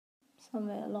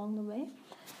somewhere along the way.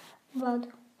 But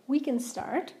we can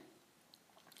start.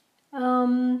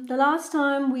 The last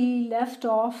time we left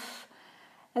off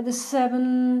at the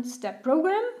 7-step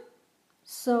program.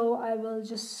 So I will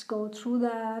just go through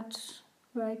that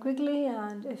very quickly,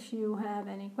 and if you have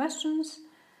any questions,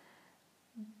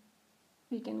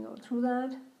 we can go through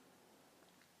that.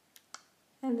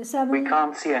 And the 7 We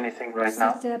can't see anything right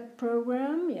now. step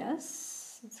program,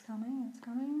 yes, it's coming.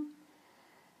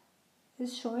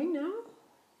 Is showing now?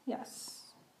 Yes.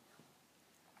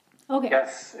 Okay.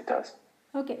 Yes, it does.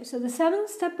 Okay, so the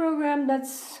 7-step program,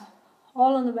 that's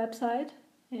all on the website.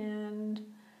 And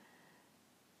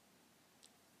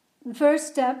the first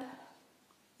step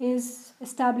is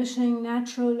establishing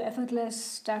natural,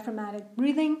 effortless diaphragmatic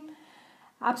breathing.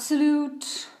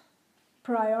 Absolute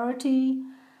priority,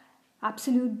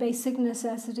 absolute basic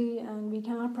necessity, and we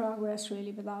cannot progress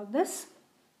really without this.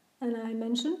 And I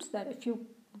mentioned that if you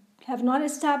have not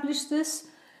established this,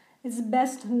 it's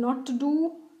best not to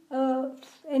do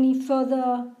any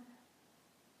further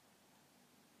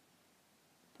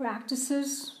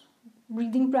practices,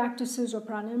 breathing practices or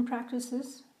pranayama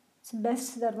practices. It's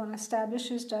best that one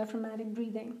establishes diaphragmatic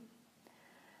breathing.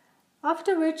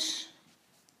 After which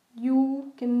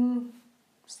you can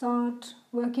start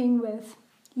working with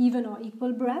even or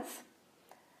equal breath.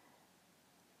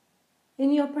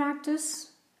 In your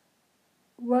practice,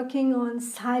 working on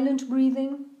silent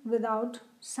breathing without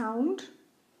sound.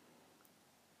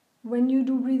 When you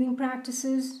do breathing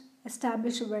practices,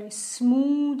 establish a very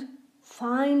smooth,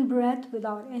 fine breath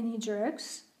without any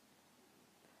jerks.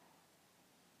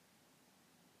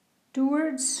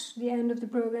 Towards the end of the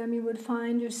program, you would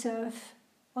find yourself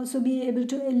also be able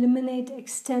to eliminate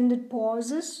extended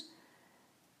pauses.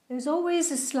 There's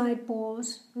always a slight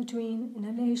pause between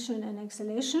inhalation and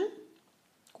exhalation,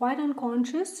 quite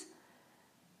unconscious.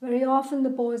 Very often the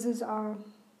pauses are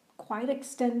quite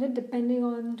extended depending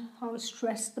on how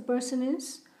stressed the person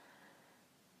is.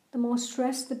 The more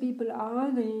stressed the people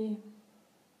are, the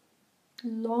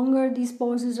longer these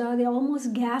pauses are. They're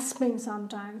almost gasping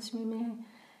sometimes. We may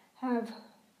have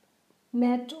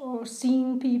met or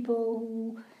seen people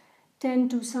who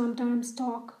tend to sometimes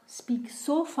speak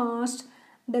so fast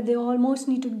that they almost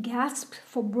need to gasp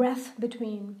for breath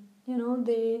between.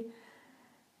 They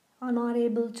are not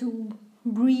able to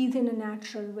breathe in a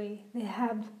natural way. They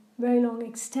have very long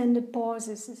extended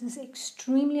pauses. This is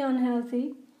extremely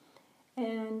unhealthy,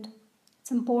 and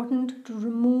it's important to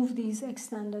remove these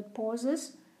extended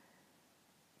pauses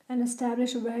and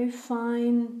establish a very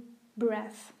fine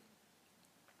breath.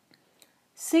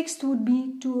 6th would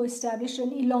be to establish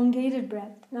an elongated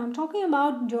breath. Now I'm talking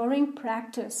about during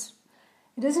practice.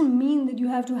 It doesn't mean that you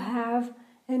have to have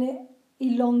an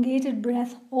elongated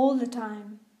breath all the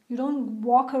time. You don't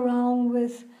walk around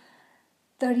with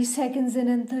 30 seconds in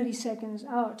and 30 seconds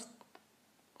out.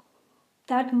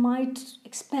 That might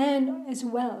expand as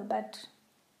well, but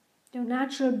your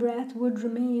natural breath would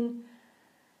remain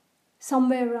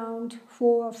somewhere around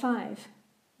 4 or 5.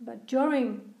 But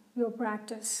during your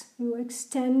practice, you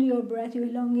extend your breath, you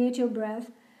elongate your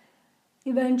breath,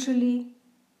 eventually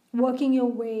working your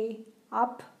way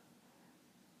up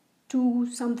to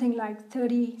something like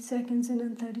 30 seconds in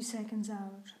and 30 seconds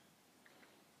out.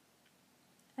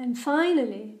 And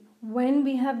finally, when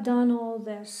we have done all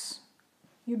this,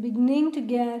 you're beginning to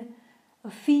get a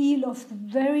feel of the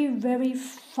very, very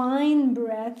fine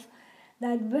breath.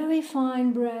 That very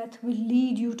fine breath will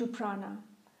lead you to prana.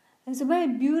 There's a very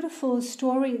beautiful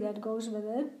story that goes with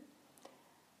it.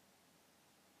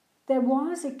 There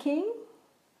was a king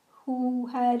who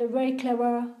had a very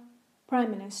clever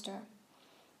prime minister.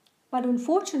 But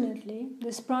unfortunately,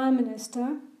 this prime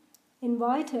minister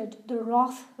invited the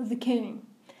wrath of the king.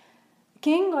 The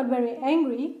king got very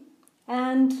angry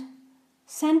and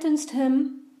sentenced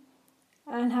him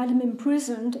and had him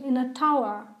imprisoned in a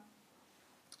tower.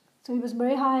 So he was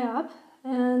very high up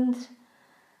and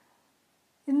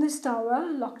in this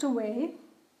tower, locked away,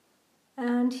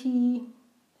 and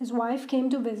his wife came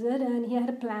to visit and he had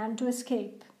a plan to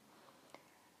escape.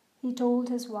 He told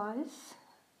his wife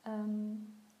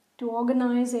to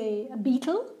organize a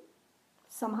beetle,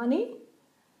 some honey,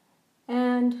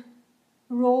 and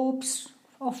ropes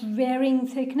of varying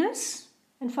thickness,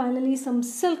 and finally some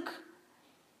silk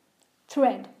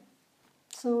thread.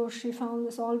 So she found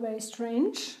this all very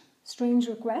strange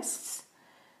requests,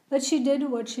 but she did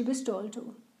what she was told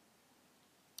to.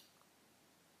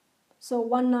 So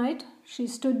one night she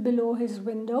stood below his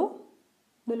window,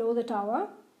 below the tower,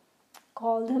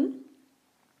 called him,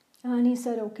 and he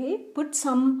said, okay, put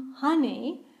some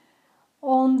honey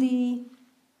on the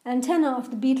antenna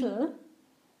of the beetle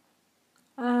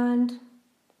and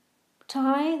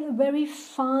tie a very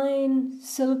fine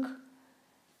silk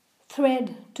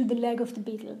thread to the leg of the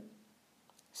beetle.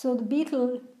 So the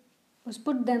beetle was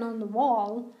put then on the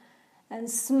wall, and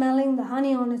smelling the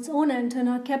honey on its own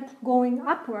antenna kept going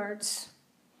upwards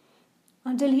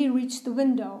until he reached the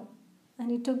window,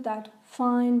 and he took that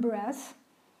fine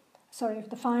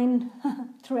the fine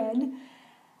thread,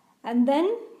 and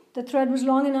then the thread was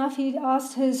long enough. He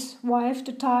asked his wife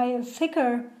to tie a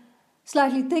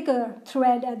slightly thicker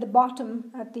thread at the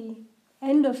bottom, at the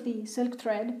end of the silk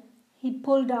thread. He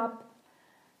pulled up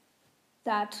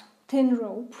that thin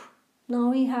rope.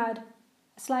 Now he had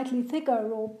a slightly thicker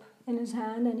rope in his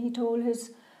hand, and he told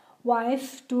his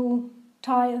wife to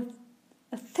tie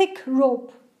a thick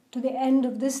rope to the end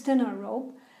of this thinner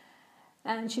rope,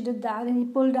 and she did that, and he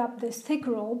pulled up this thick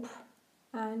rope,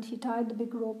 and he tied the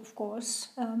big rope, of course,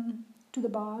 to the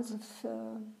bars of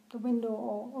the window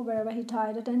or wherever he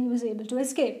tied it, and he was able to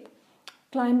escape,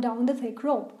 climb down the thick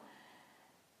rope.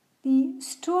 The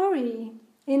story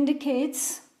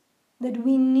indicates that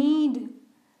we need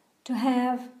to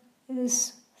have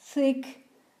this thick,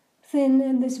 thin,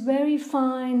 and this very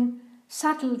fine,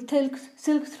 subtle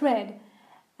silk thread,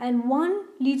 and one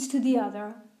leads to the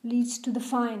other, leads to the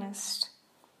finest.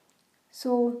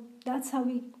 So that's how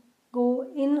we go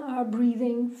in our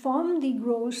breathing from the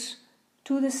gross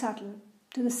to the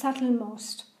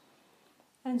subtlemost.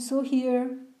 And so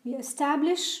here we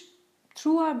establish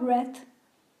through our breath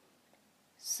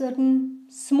certain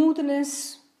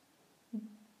smoothness,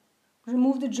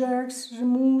 remove the jerks,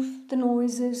 remove the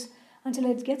noises until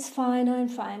it gets finer and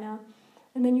finer.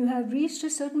 And when you have reached a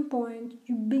certain point,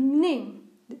 you're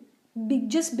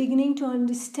just beginning to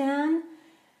understand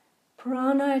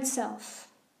prana itself.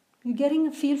 You're getting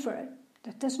a feel for it.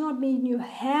 That does not mean you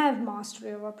have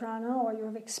mastery over prana or you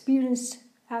have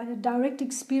had a direct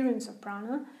experience of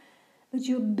prana, but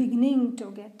you're beginning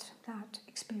to get that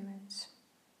experience.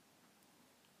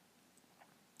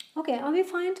 Okay, are we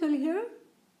fine till here?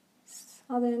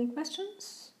 Are there any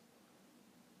questions?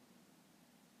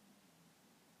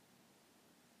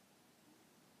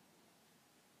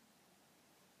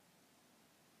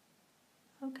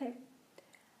 Okay,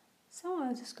 so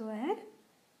I'll just go ahead.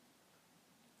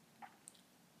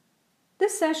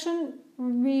 This session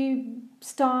we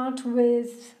start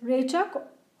with Rechaka,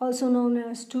 also known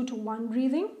as 2-to-1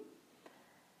 breathing.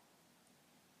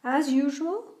 As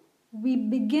usual, we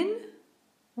begin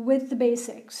with the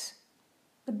basics.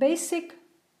 The basic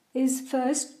is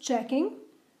first checking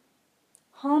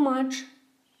how much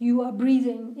you are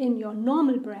breathing in your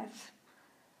normal breath,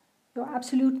 your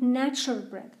absolute natural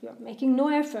breath. You're making no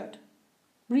effort.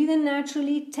 Breathe in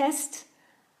naturally, test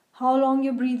how long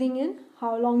you're breathing in,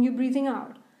 how long you're breathing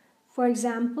out. For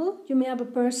example, you may have a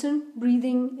person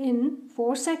breathing in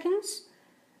 4 seconds,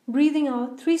 breathing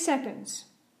out 3 seconds.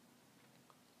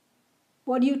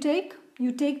 What do you take?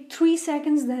 You take 3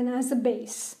 seconds then as the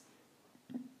base.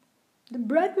 The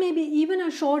breath may be even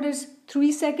as short as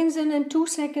 3 seconds in and 2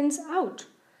 seconds out.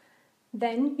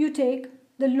 Then you take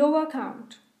the lower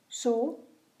count. So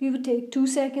you would take 2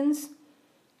 seconds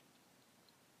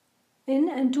in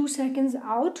and 2 seconds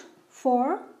out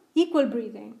for equal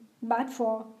breathing. But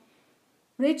for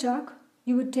Rechaka,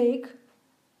 you would take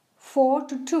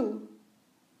 4-to-2.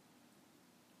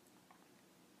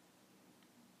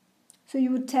 So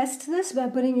you would test this by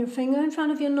putting your finger in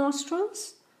front of your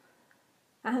nostrils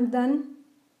and then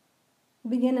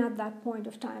begin at that point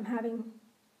of time, having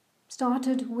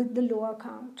started with the lower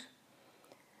count.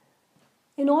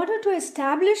 In order to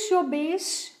establish your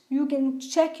base, you can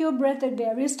check your breath at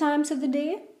various times of the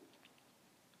day.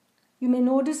 You may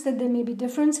notice that there may be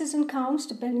differences in counts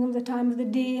depending on the time of the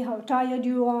day, how tired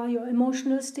you are, your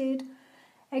emotional state.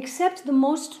 Except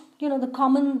the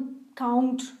common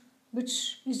count,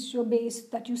 which is your base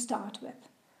that you start with.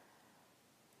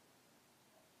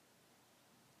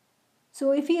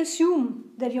 So if we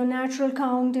assume that your natural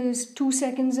count is 2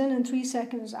 seconds in and 3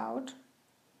 seconds out,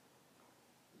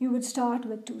 you would start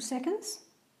with 2 seconds.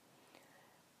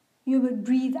 You would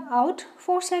breathe out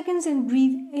 4 seconds and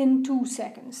breathe in 2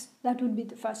 seconds. That would be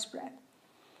the first breath.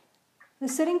 The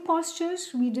sitting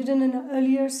postures we did in an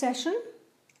earlier session,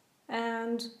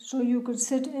 and so you could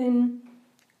sit in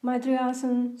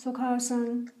Maitriyasana,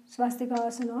 Sukhasana,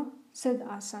 Swastikasana or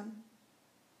Siddhasana.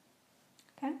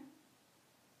 Okay?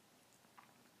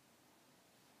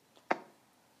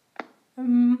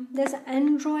 There's an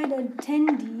Android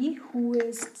attendee who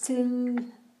is still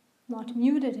not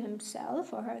muted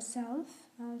himself or herself.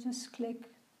 I'll just click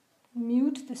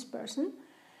mute this person.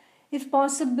 If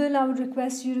possible, I would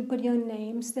request you to put your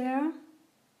names there.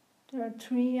 There are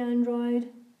 3 Android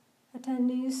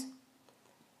attendees.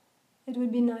 It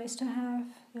would be nice to have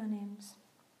your names.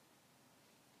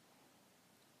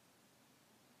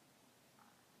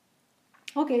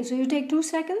 Okay, so you take 2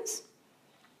 seconds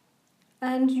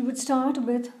and you would start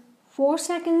with 4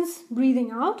 seconds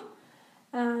breathing out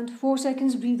and 4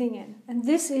 seconds breathing in. And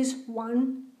this is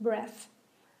one breath.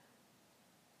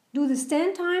 Do this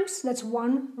 10 times, that's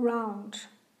one round.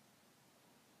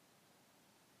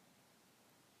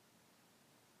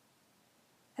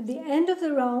 At the end of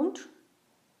the round,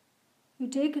 you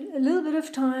take a little bit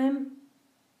of time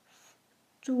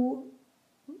to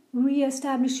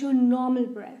re-establish your normal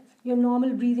breath, your normal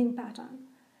breathing pattern.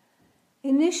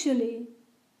 Initially,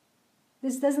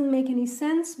 this doesn't make any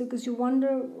sense because you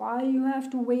wonder why you have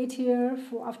to wait here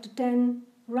for after 10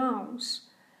 rounds.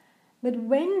 But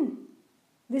when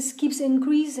this keeps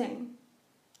increasing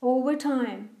over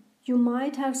time, you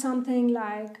might have something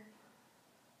like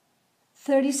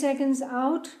 30 seconds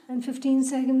out and 15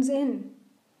 seconds in.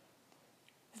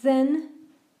 Then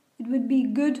it would be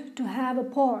good to have a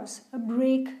pause, a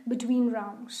break between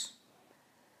rounds.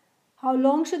 How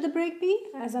long should the break be?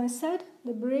 As I said,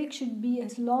 the break should be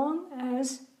as long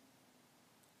as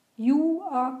you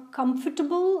are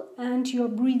comfortable and you're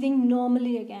breathing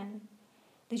normally again.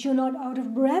 That you're not out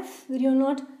of breath, that you're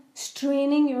not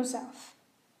straining yourself.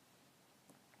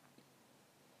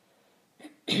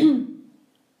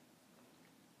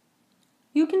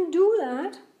 You can do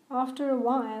that after a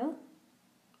while.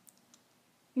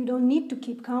 You don't need to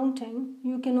keep counting.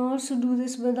 You can also do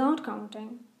this without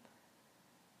counting.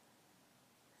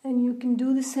 And you can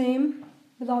do the same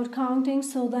without counting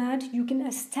so that you can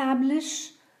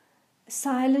establish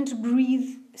silent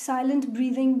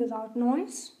breathing without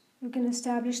noise. You can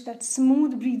establish that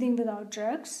smooth breathing without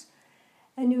jerks.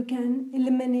 And you can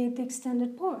eliminate the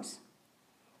extended pause.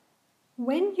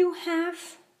 When you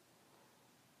have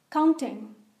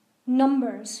counting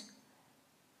numbers,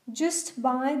 just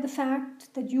by the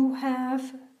fact that you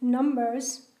have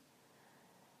numbers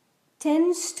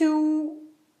tends to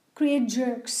create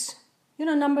jerks.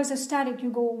 Numbers are static.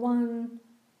 You go 1,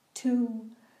 2,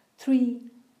 3.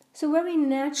 So very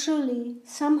naturally,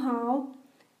 somehow,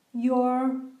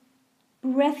 your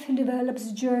breath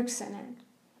develops jerks in it.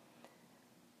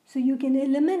 So you can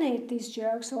eliminate these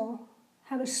jerks or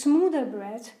have a smoother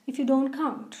breath if you don't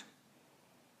count.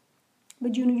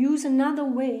 But you use another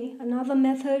way, another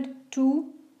method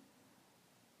to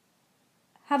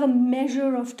have a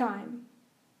measure of time.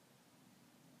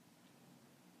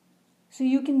 So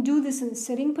you can do this in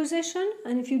sitting position,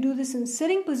 and if you do this in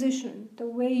sitting position, the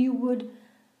way you would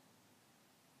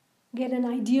get an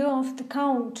idea of the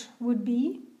count would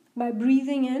be by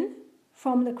breathing in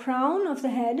from the crown of the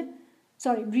head,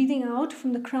 breathing out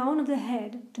from the crown of the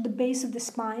head to the base of the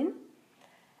spine,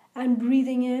 and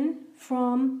breathing in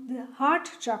from the heart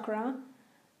chakra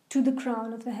to the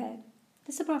crown of the head.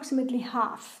 This is approximately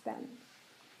half then.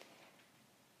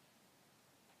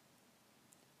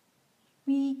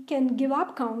 We can give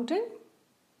up counting.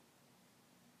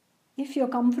 If you're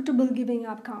comfortable giving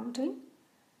up counting,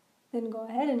 then go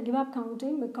ahead and give up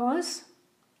counting because,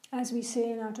 as we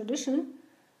say in our tradition,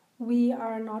 we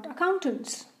are not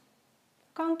accountants.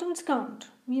 Accountants count.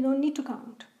 We don't need to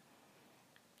count.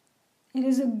 It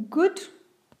is a good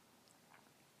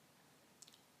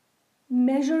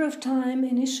measure of time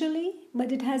initially,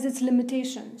 but it has its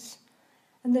limitations.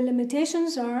 And the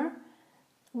limitations are,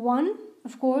 one,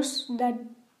 of course, that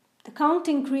the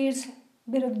counting creates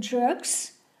a bit of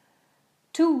jerks.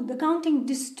 Two, the counting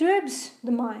disturbs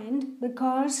the mind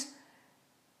because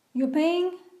you're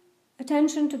paying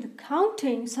attention to the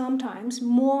counting sometimes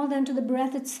more than to the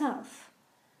breath itself.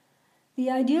 The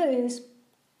idea is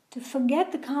to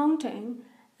forget the counting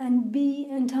and be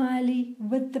entirely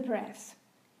with the breath.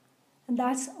 And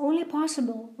that's only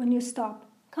possible when you stop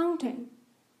counting.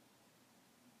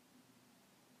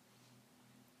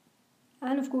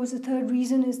 And of course, the third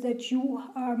reason is that you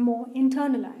are more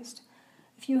internalized.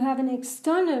 If you have an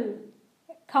external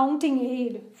counting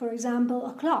aid, for example,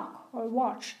 a clock or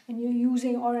watch, and you're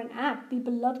using, or an app,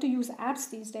 people love to use apps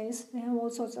these days. They have all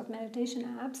sorts of meditation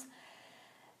apps.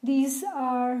 These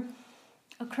are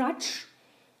a crutch.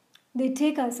 They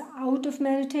take us out of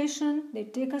meditation. They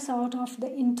take us out of the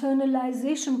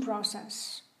internalization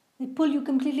process. They pull you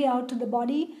completely out to the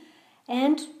body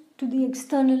and to the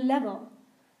external level.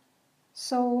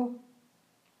 So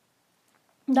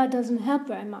that doesn't help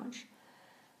very much.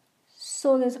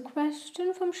 So there's a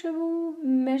question from Shivu.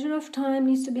 Measure of time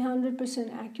needs to be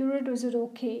 100% accurate, or is it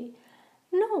okay?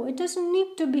 No, it doesn't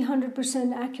need to be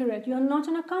 100% accurate. You're not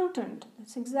an accountant.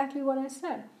 That's exactly what I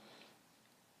said.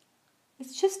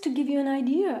 It's just to give you an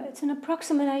idea. It's an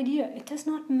approximate idea. It does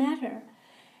not matter.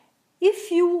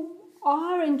 If you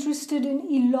are interested in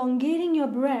elongating your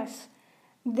breath,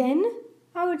 then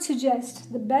I would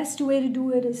suggest the best way to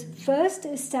do it is first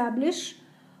establish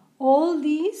all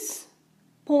these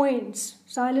points: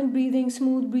 silent breathing,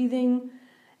 smooth breathing,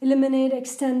 eliminate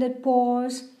extended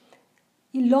pause,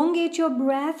 elongate your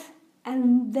breath,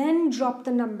 and then drop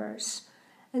the numbers.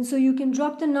 And so you can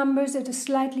drop the numbers at a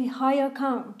slightly higher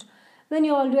count when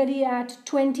you're already at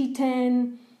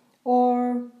 20-10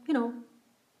 or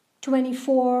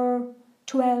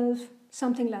 24-12,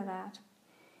 something like that.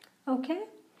 Okay?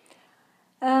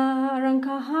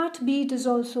 Aranka, heartbeat is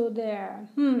also there.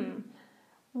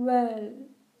 Well,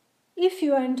 if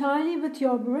you are entirely with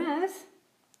your breath,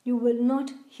 you will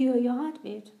not hear your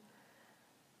heartbeat.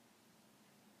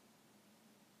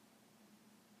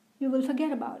 You will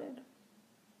forget about it.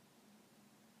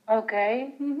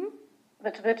 Okay.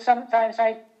 But sometimes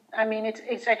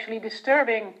it's actually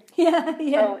disturbing. Yeah.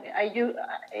 So I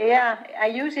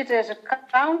use it as a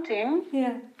counting.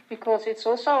 Yeah. Because it's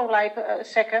also like a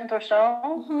second or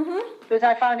so. But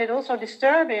I found it also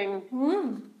disturbing.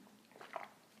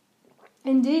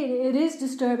 Indeed, it is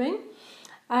disturbing.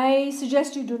 I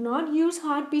suggest you do not use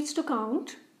heartbeats to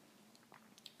count.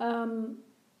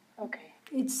 Okay.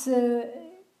 It's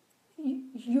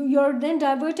you're then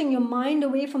diverting your mind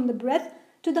away from the breath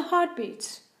to the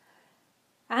heartbeats.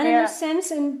 And in a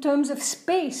sense, in terms of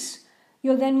space,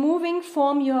 you're then moving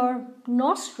from your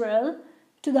nostril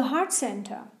to the heart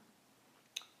center.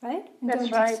 Right? In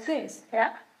terms of space.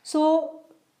 Yeah. So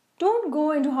don't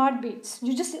go into heartbeats.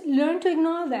 You just learn to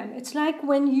ignore them. It's like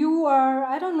when you are,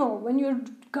 when you're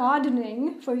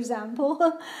gardening, for example.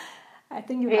 I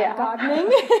think you like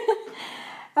gardening.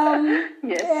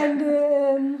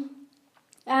 Yes.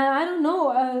 And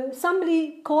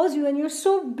somebody calls you and you're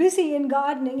so busy in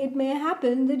gardening, it may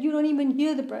happen that you don't even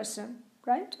hear the person,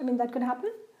 right? I mean, that could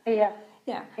happen. Yeah.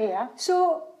 Yeah.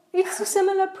 So it's a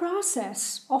similar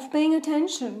process of paying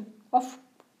attention, of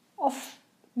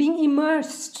being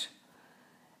immersed.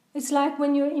 It's like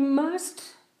when you're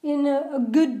immersed in a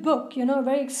good book, a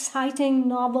very exciting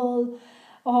novel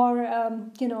or,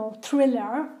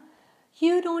 thriller,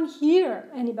 you don't hear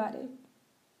anybody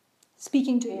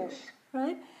speaking to you,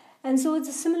 right? And so it's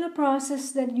a similar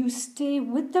process that you stay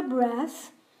with the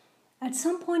breath. At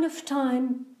some point of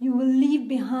time, you will leave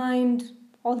behind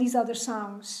all these other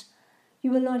sounds.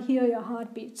 You will not hear your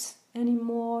heartbeats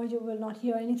anymore. You will not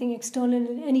hear anything external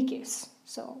in any case.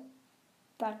 So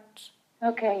that...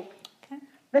 Okay.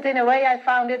 But in a way I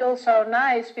found it also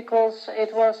nice because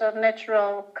it was a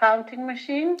natural counting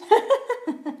machine.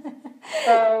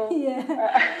 So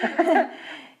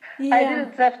I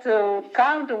didn't have to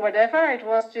count or whatever. It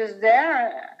was just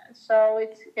there. So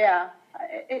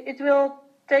it will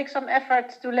take some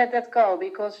effort to let that go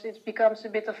because it becomes a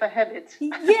bit of a habit.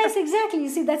 Yes, exactly. You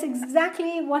see, that's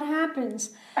exactly what happens.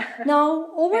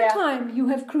 Now, over time, you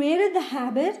have created the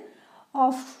habit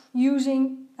of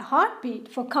using a heartbeat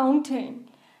for counting.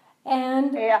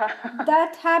 And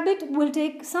that habit will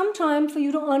take some time for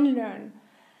you to unlearn.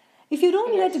 If you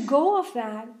don't let go of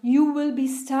that, you will be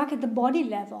stuck at the body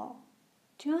level.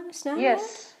 Do you understand that?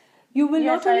 You will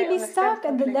not only be stuck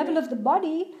at the level of the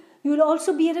body, you will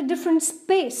also be at a different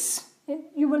space.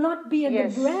 You will not be at the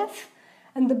breath,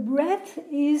 and the breath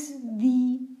is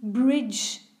the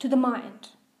bridge to the mind.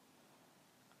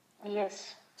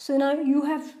 Yes. So now you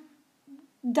have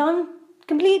done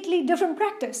completely different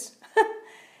practice.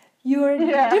 You're in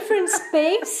a different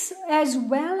space as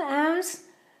well as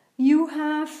you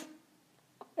have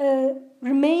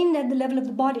remained at the level of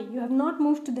the body. You have not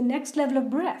moved to the next level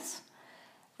of breath.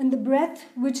 And the breath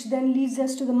which then leads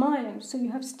us to the mind. So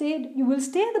you will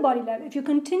stay at the body level. If you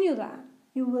continue that,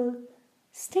 you will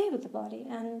stay with the body.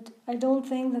 And I don't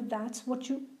think that that's what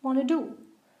you want to do.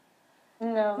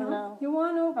 No. You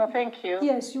want to... Oh, thank you.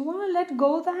 Yes, you want to let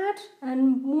go of that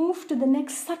and move to the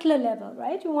next subtler level,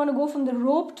 right? You want to go from the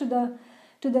rope to the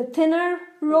thinner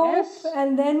rope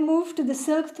and then move to the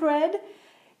silk thread.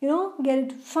 Get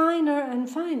it finer and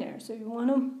finer. So you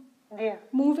want to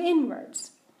move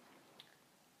inwards.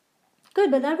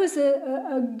 Good, but that was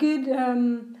a good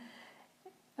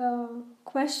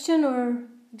question or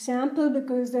example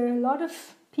because there are a lot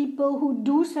of people who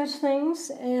do such things,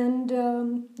 and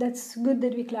that's good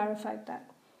that we clarified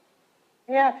that.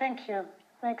 Yeah, thank you.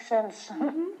 Makes sense.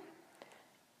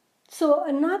 So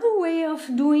another way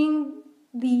of doing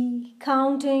the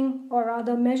counting or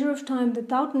rather measure of time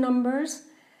without numbers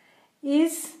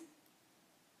is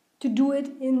to do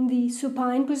it in the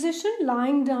supine position,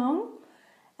 lying down,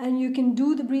 and you can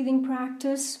do the breathing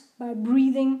practice by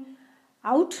breathing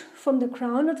out from the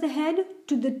crown of the head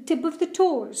to the tip of the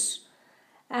toes.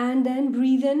 And then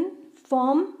breathe in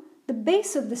from the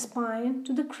base of the spine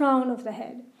to the crown of the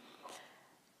head.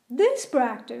 This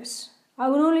practice I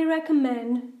would only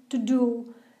recommend to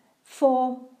do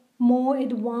for more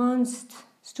advanced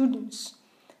students.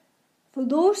 For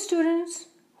those students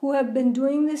who have been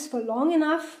doing this for long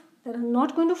enough that are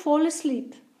not going to fall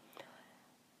asleep,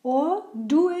 or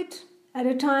do it at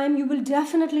a time you will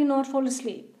definitely not fall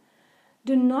asleep.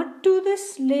 Do not do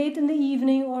this late in the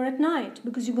evening or at night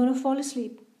because you're going to fall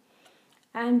asleep.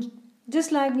 And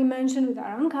just like we mentioned with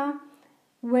Aranka,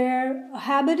 where a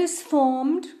habit is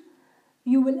formed,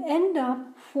 you will end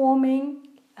up forming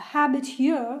a habit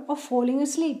here of falling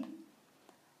asleep.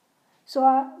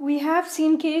 So we have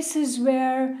seen cases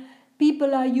where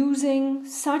people are using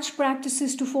such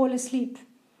practices to fall asleep.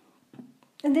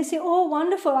 And they say, oh,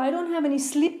 wonderful, I don't have any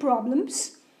sleep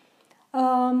problems.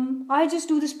 I just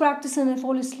do this practice and I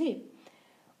fall asleep.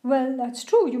 Well, that's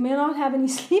true. You may not have any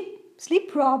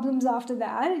sleep problems after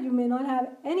that. You may not have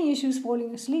any issues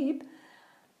falling asleep.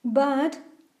 But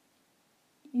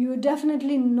you're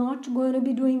definitely not going to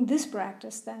be doing this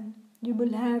practice then. You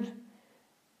will have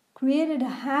created a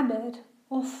habit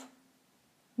of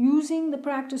using the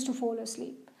practice to fall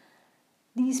asleep.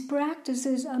 These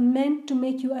practices are meant to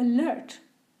make you alert,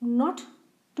 not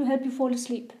to help you fall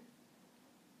asleep.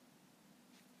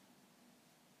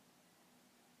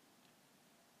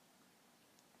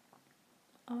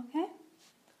 Okay?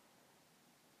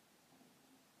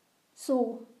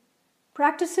 So,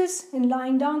 practices in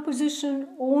lying down position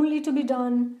only to be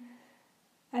done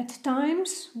at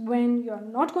times when you're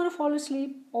not going to fall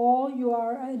asleep, or you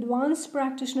are an advanced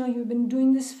practitioner, you've been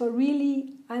doing this for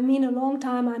really, a long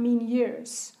time,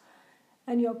 years.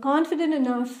 And you're confident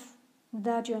enough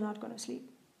that you're not going to sleep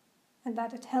and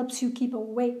that it helps you keep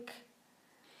awake.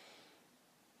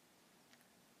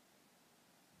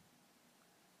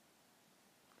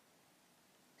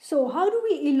 So how do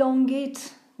we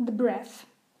elongate the breath?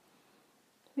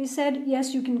 We said,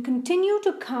 yes, you can continue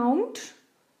to count,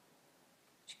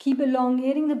 keep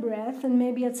elongating the breath, and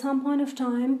maybe at some point of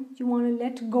time you want to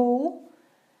let go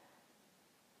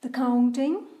the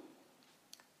counting.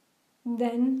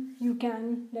 Then you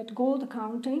can let go the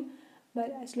counting.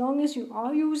 But as long as you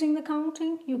are using the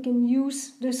counting, you can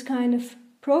use this kind of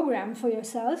program for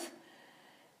yourself,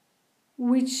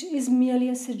 which is merely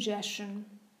a suggestion.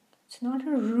 It's not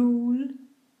a rule.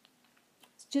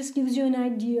 It just gives you an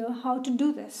idea how to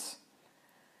do this.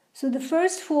 So the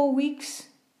first 4 weeks,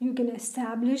 you can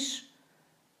establish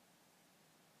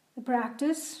the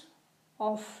practice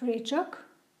of Rechaka,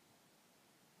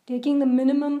 taking the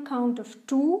minimum count of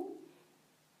 2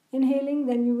 inhaling,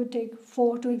 then you would take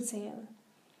 4 to exhale.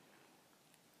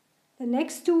 The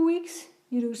next 2 weeks,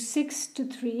 you do 6 to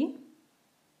 3.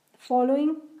 The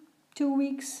following 2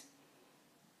 weeks,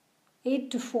 8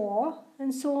 to 4,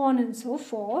 and so on and so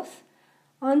forth,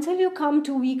 until you come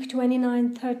to week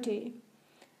 29-30.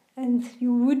 And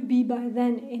you would be by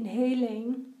then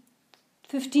inhaling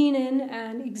 15 in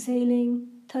and exhaling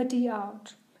 30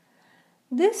 out.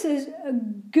 This is a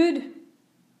good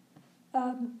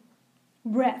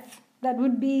breath. That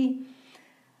would be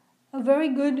a very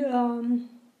good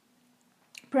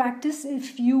practice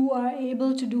if you are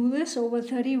able to do this over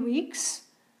 30 weeks.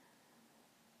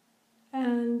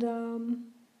 And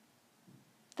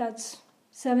that's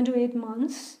 7 to 8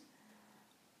 months.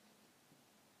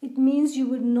 It means you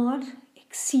would not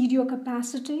exceed your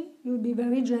capacity. You would be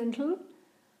very gentle.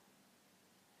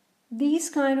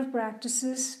 These kind of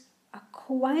practices are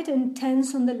quite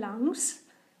intense on the lungs.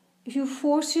 If you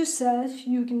force yourself,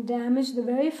 you can damage the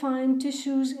very fine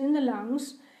tissues in the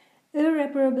lungs.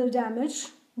 Irreparable damage.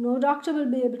 No doctor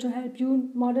will be able to help you.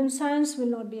 Modern science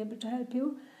will not be able to help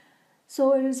you.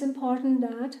 So it is important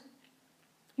that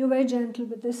you're very gentle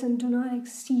with this and do not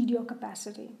exceed your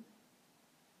capacity.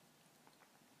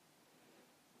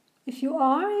 If you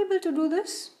are able to do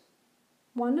this,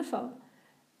 wonderful.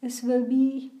 This will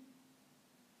be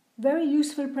very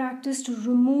useful practice to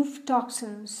remove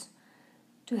toxins,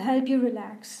 to help you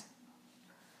relax.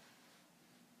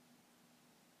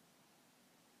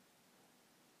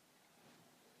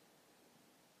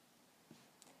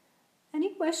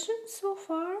 Any questions so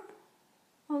far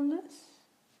on this?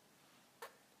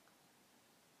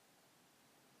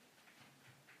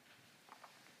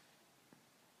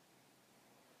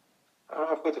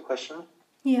 I've got a question.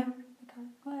 Yeah, okay,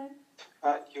 go ahead.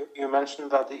 You mentioned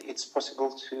that it's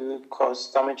possible to cause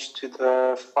damage to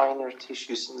the finer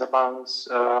tissues in the lungs.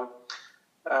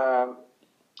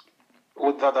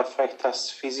 Would that affect us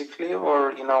physically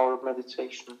or in our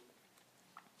meditation?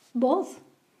 Both.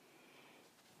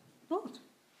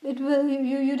 It will.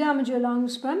 You damage your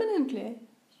lungs permanently.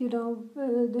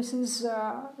 This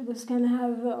can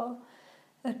have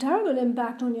a terrible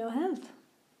impact on your health.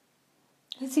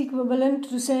 It's equivalent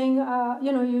to saying,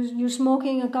 you're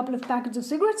smoking a couple of packets of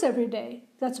cigarettes every day.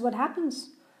 That's what happens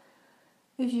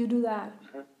if you do that.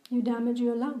 You damage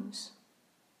your lungs.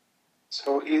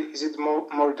 So is it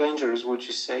more dangerous, would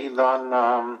you say,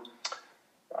 than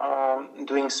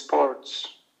doing sports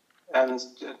and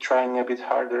trying a bit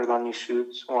harder than you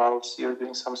should whilst you're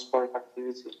doing some sport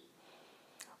activity?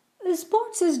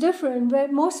 Sports is different, where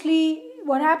mostly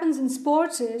what happens in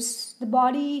sports is the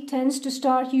body tends to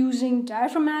start using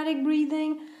diaphragmatic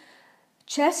breathing,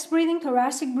 chest breathing,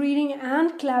 thoracic breathing,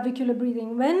 and clavicular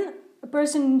breathing. When a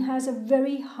person has a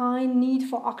very high need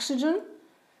for oxygen,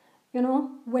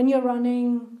 when you're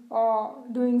running or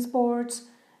doing sports,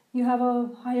 you have a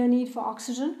higher need for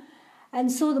oxygen.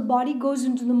 And so the body goes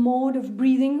into the mode of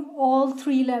breathing all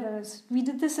three levels. We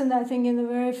did this in the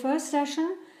very first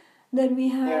session, that we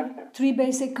had three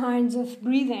basic kinds of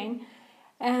breathing.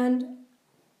 And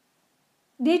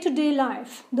day-to-day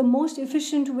life, the most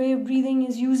efficient way of breathing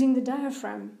is using the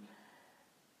diaphragm.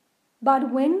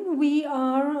 But when we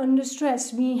are under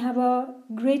stress, we have a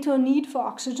greater need for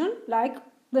oxygen, like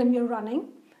when we're running.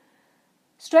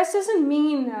 Stress doesn't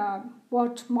mean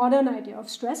what modern idea of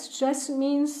stress. Stress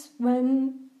means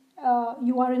when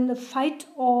you are in the fight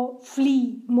or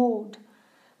flee mode,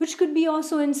 which could be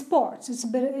also in sports. It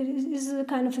is a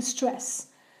kind of a stress.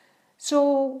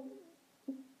 So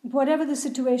whatever the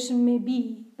situation may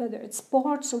be, whether it's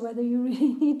sports or whether you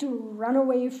really need to run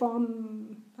away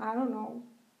from,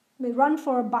 run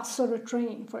for a bus or a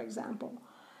train, for example.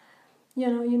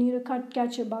 You need to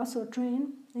catch a bus or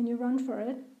train and you run for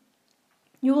it.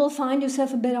 You will find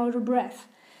yourself a bit out of breath.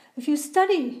 If you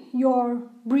study your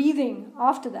breathing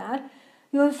after that,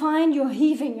 you will find you're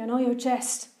heaving, your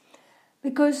chest.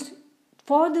 Because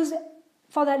for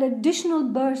that additional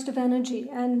burst of energy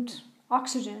and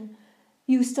oxygen,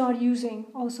 you start using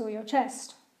also your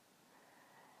chest.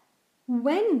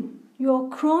 When you're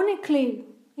chronically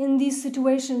in these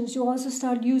situations, you also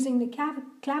start using the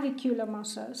clavicular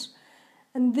muscles.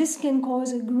 And this can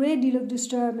cause a great deal of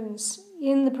disturbance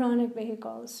in the pranic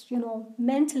vehicles,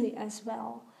 mentally as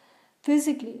well,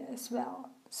 physically as well.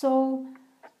 So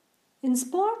in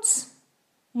sports,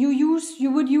 you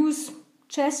would use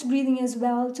chest breathing as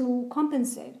well to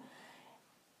compensate.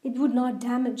 It would not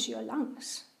damage your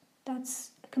lungs.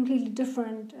 That's a completely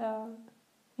different,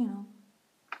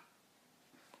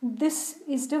 This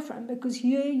is different because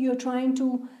here you're trying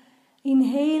to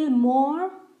inhale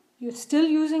more. You're still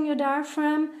using your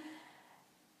diaphragm,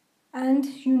 and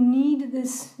you need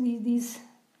these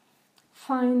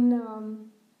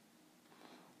fine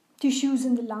tissues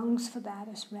in the lungs for that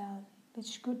as well,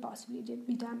 which could possibly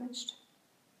be damaged.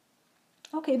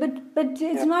 Okay, but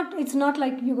it's not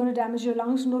like you're going to damage your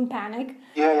lungs. Don't panic.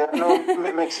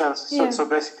 It makes sense. So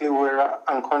basically, we're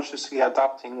unconsciously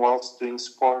adapting whilst doing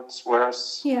sports,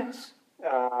 whereas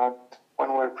when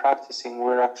we're practicing,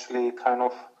 we're actually kind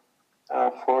of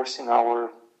forcing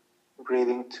our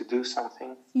breathing to do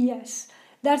something. Yes,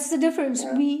 that's the difference.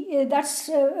 That's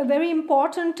a very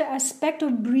important aspect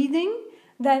of breathing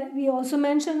that we also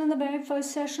mentioned in the very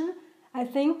first session, I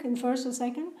think, in first or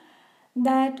second,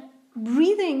 that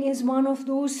breathing is one of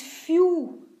those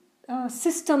few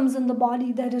systems in the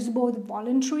body that is both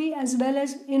voluntary as well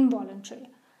as involuntary.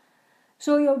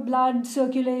 So your blood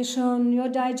circulation, your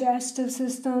digestive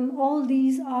system, all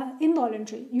these are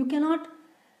involuntary. You cannot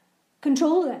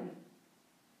control them.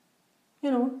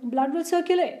 Blood will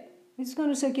circulate. It's going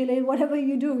to circulate whatever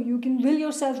you do. You can will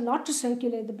yourself not to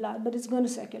circulate the blood, but it's going to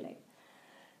circulate.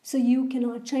 So you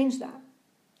cannot change that.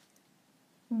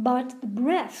 But the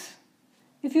breath,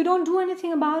 if you don't do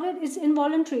anything about it, it's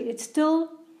involuntary. It still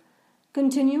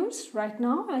continues right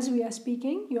now as we are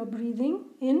speaking. You're breathing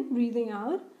in, breathing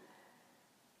out.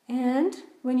 And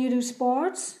when you do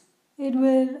sports, it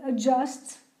will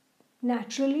adjust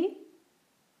naturally,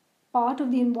 part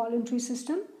of the involuntary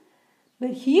system.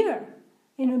 But here,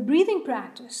 in a breathing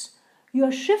practice, you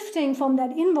are shifting from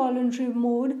that involuntary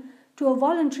mode to a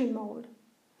voluntary mode.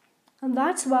 And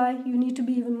that's why you need to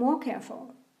be even more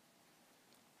careful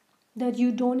that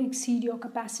you don't exceed your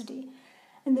capacity.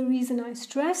 And the reason I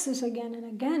stress this again and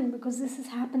again, because this is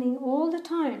happening all the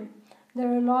time. There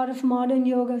are a lot of modern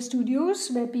yoga studios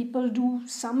where people do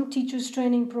some teacher's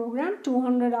training program,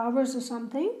 200 hours or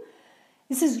something.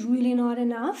 This is really not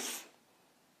enough.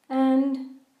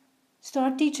 And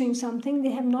start teaching something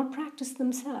they have not practiced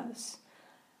themselves.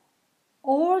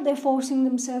 Or they're forcing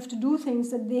themselves to do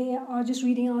things that they are just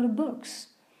reading out of books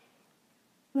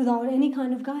without any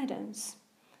kind of guidance.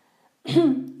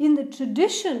 In the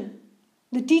tradition,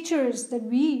 the teachers that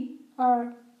we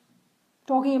are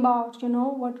talking about,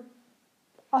 what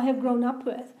I have grown up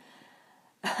with.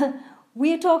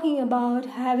 We're talking about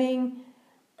having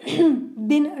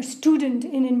been a student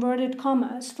in inverted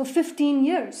commas for 15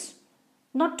 years,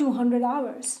 not 200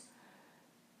 hours.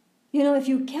 You know, if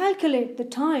you calculate the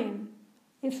time,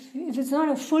 if it's not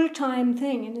a full-time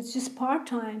thing and it's just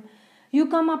part-time, you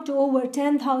come up to over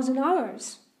 10,000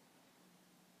 hours.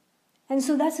 And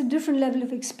so that's a different level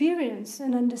of experience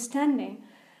and understanding.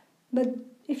 But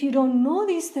if you don't know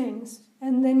these things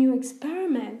and then you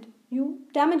experiment, you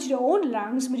damage your own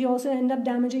lungs, but you also end up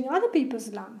damaging other people's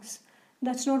lungs.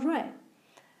 That's not right.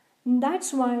 And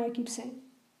that's why I keep saying,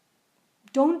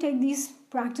 don't take these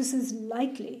practices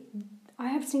lightly. I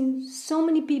have seen so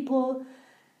many people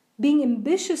being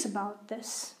ambitious about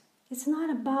this. It's not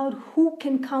about who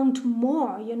can count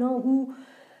more, you know, who,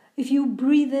 if you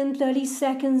breathe in 30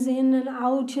 seconds in and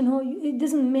out, you know, it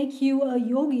doesn't make you a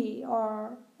yogi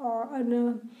or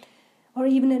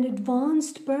even an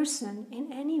advanced person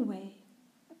in any way.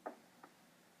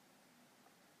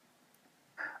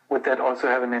 Would that also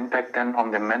have an impact then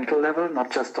on the mental level,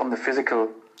 not just on the physical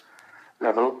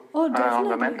level? Oh, definitely. On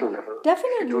the mental level.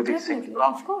 Definitely,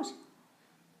 of course.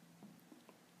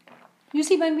 You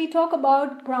see, when we talk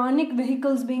about pranic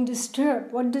vehicles being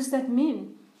disturbed, what does that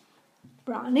mean?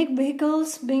 Pranic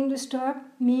vehicles being disturbed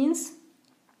means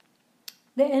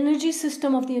the energy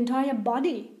system of the entire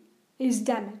body is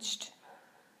damaged.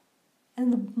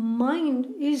 And the mind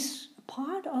is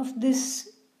part of this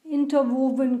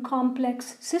interwoven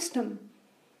complex system.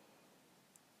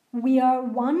 We are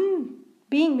one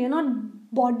being. We are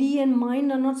not, body and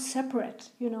mind are not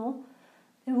separate, you know.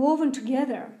 They're woven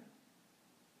together.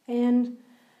 And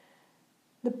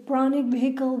the pranic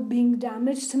vehicle being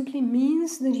damaged simply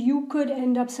means that you could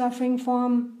end up suffering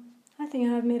from, I think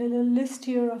I've made a little list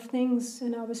here of things,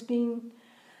 and I was being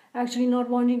actually not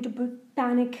wanting to put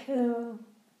panic,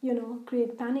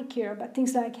 create panic here, but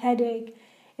things like headache,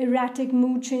 erratic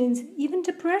mood change, even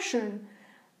depression,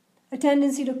 a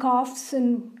tendency to coughs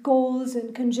and colds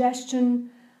and congestion,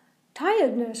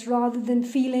 tiredness rather than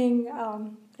feeling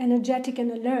energetic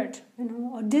and alert, you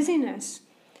know, or dizziness.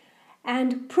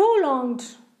 And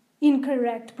prolonged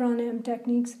incorrect pranayama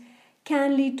techniques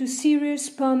can lead to serious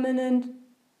permanent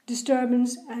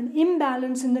disturbance and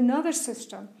imbalance in the nervous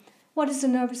system. What is the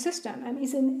nervous system? I mean,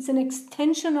 it's an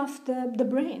extension of the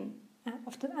brain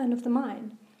and of the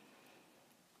mind.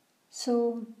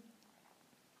 So,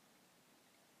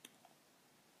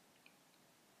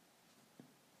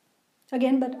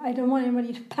 again, but I don't want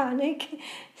anybody to panic.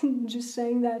 Just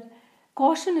saying that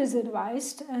caution is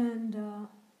advised, and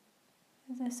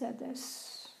as I said,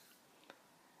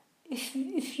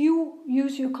 if you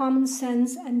use your common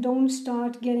sense and don't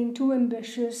start getting too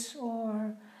ambitious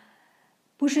or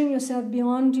pushing yourself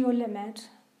beyond your limit,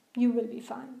 you will be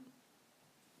fine.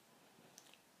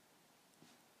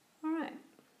 All right.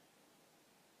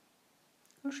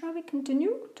 Or shall we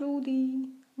continue to the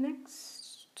next?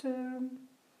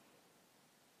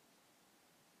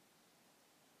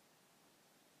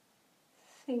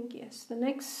 Yes, the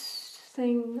next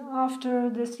thing after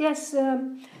this. Yes,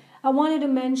 I wanted to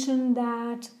mention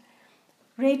that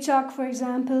Rechaka, for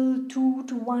example,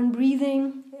 2-to-1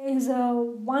 breathing is a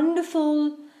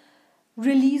wonderful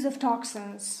release of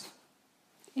toxins.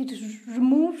 It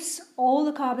removes all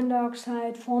the carbon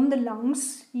dioxide from the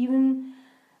lungs, even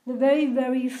the very,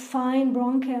 very fine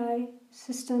bronchi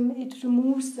system. It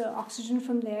removes the oxygen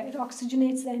from there. It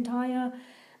oxygenates the entire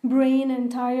brain,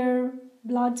 entire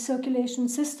blood circulation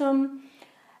system,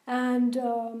 and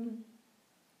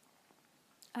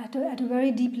at a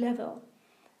very deep level.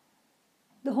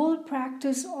 The whole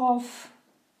practice of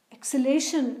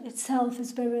exhalation itself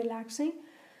is very relaxing.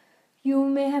 You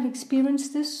may have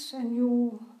experienced this, and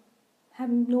you have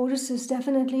noticed this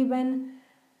definitely when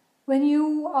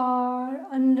you are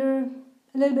under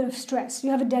a little bit of stress.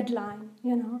 You have a deadline,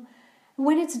 you know.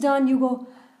 When it's done, you go,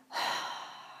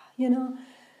 you know,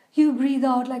 you breathe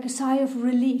out like a sigh of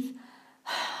relief.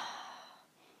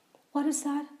 What is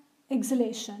that?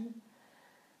 Exhalation.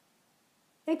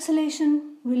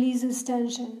 Exhalation releases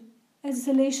tension.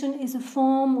 Exhalation is a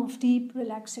form of deep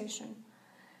relaxation.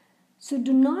 So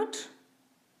do not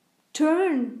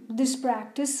turn this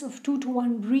practice of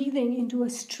 2-to-1 breathing into a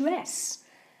stress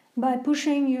by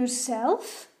pushing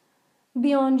yourself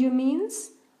beyond your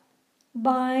means,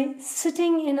 by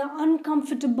sitting in an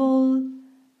uncomfortable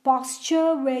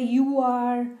posture where you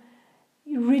are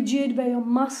rigid, where your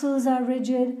muscles are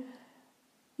rigid.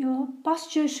 Your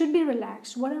posture should be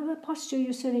relaxed. Whatever posture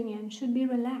you're sitting in should be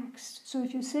relaxed. So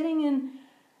if you're sitting in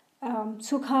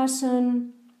Sukhasana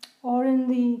or in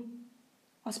the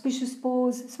auspicious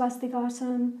pose,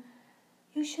 Swastikasana,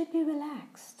 you should be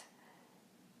relaxed.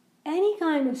 any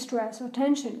kind of stress or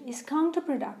tension is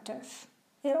counterproductive.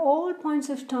 At all points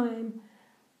of time,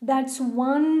 that's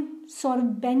one sort of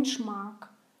benchmark.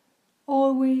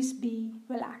 Always be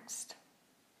relaxed.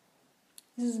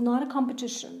 This is not a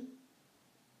competition.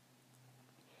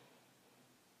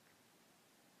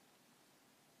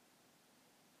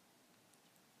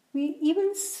 We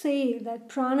even say that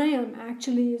pranayama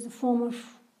actually is a form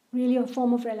of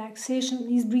relaxation,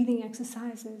 these breathing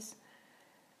exercises.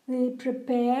 They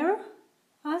prepare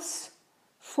us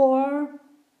for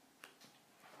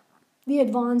the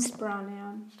advanced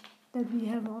pranayama that we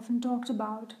have often talked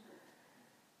about.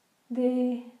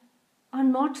 They are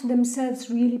not themselves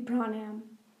really pranayama.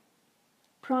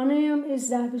 Pranayama is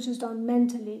that which is done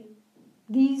mentally.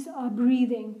 These are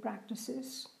breathing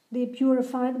practices. They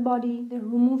purify the body, they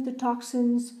remove the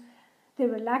toxins, they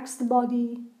relax the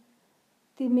body,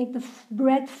 they make the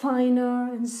breath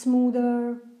finer and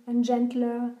smoother and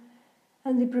gentler,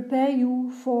 and they prepare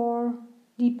you for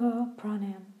deeper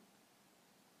pranayama.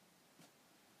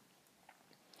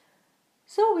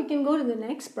 So we can go to the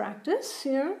next practice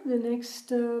here. The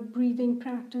next breathing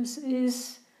practice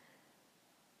is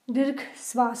Dirgh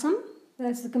Swasam,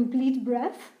 that's the complete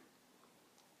breath.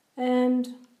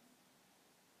 And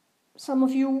some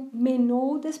of you may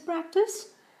know this practice.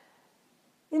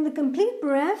 In the complete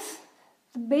breath,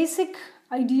 the basic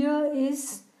idea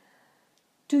is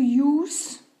to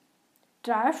use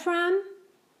diaphragm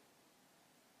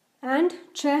and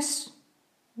chest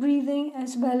breathing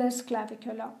as well as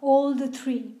clavicular, all the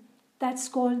three. That's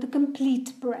called the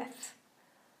complete breath.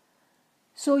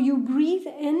 So you breathe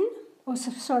in,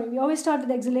 we always start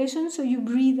with exhalation, so you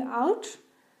breathe out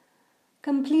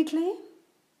completely,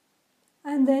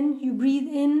 and then you breathe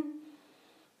in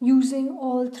using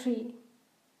all three: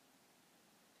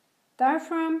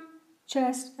 diaphragm,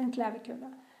 chest, and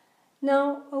clavicular.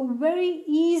 Now, a very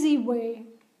easy way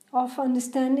of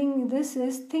understanding this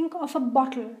is think of a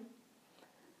bottle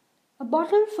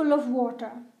full of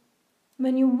water.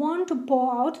 When you want to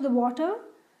pour out the water,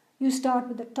 you start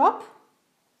with the top,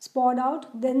 it's poured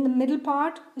out, then the middle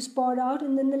part is poured out,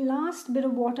 and then the last bit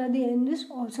of water at the end is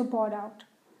also poured out.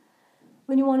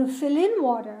 When you want to fill in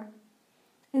water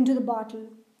into the bottle,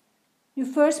 you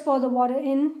first pour the water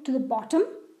in to the bottom,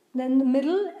 then the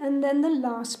middle, and then the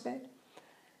last bit.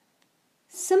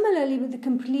 Similarly with the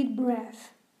complete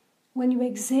breath, when you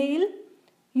exhale,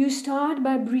 you start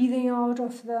by breathing out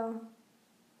of the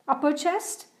upper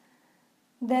chest,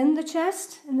 then the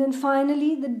chest, and then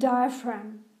finally the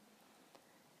diaphragm.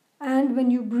 And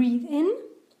when you breathe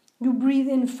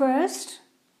in first,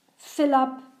 fill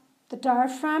up the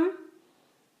diaphragm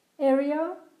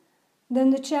area, then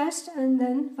the chest, and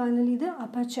then finally the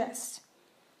upper chest.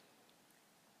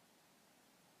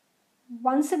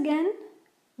 Once again,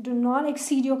 do not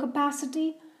exceed your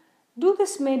capacity. Do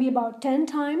this maybe about 10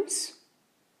 times,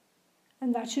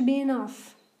 and that should be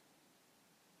enough.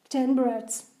 10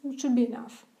 breaths should be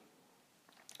enough.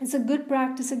 It's a good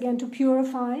practice again to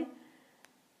purify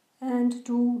and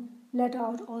to let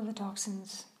out all the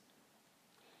toxins.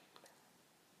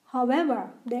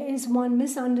 However, there is one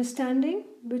misunderstanding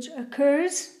which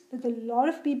occurs with a lot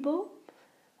of people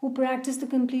who practice the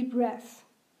complete breath.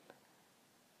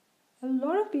 A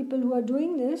lot of people who are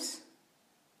doing this,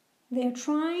 they are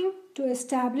trying to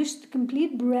establish the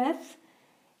complete breath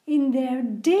in their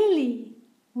daily,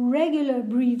 regular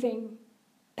breathing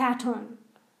pattern.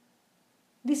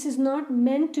 This is not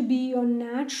meant to be your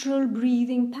natural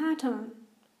breathing pattern.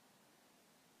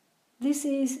 This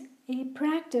is a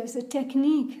practice, a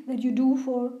technique that you do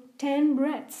for 10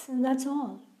 breaths, and that's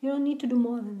all. You don't need to do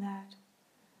more than that.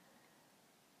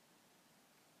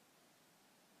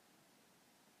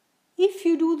 If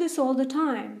you do this all the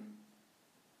time,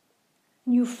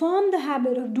 you form the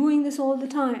habit of doing this all the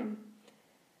time,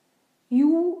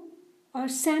 you are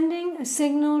sending a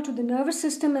signal to the nervous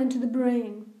system and to the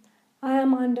brain. I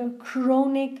am under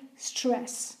chronic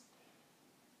stress.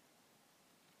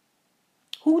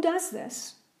 Who does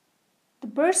this? The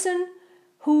person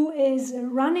who is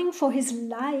running for his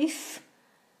life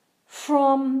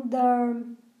from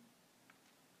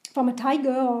a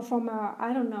tiger or from a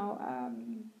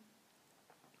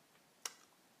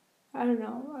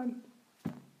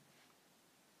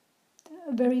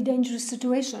very dangerous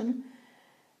situation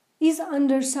is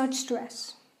under such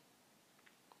stress.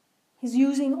 He's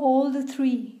using all the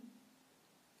three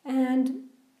and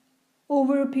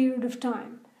over a period of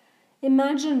time.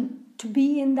 Imagine to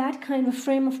be in that kind of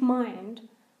frame of mind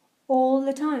all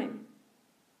the time.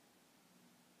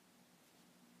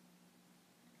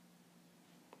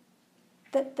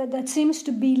 That seems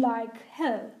to be like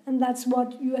hell, and that's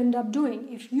what you end up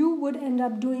doing if you would end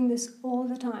up doing this all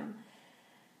the time.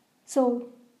 So,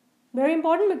 very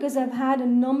important, because I've had a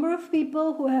number of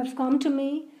people who have come to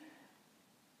me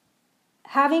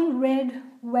having read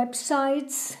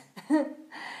websites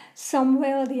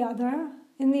somewhere or the other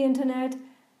in the internet,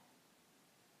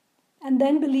 and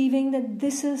then believing that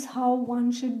this is how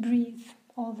one should breathe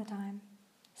all the time.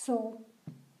 So,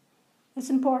 it's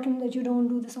important that you don't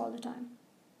do this all the time.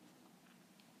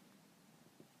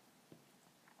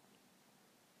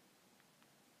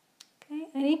 Okay,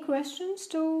 any questions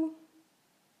to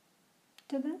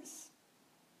this?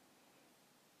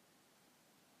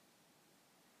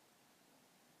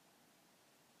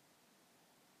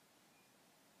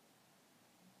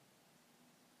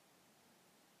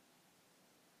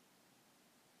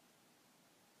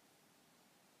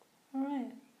 All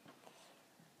right.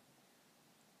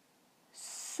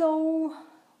 So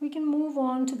we can move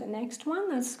on to the next one.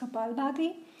 That's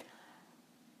Kapalabhati.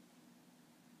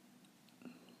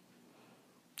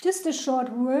 Just a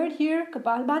short word here.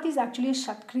 Kapalabhati is actually a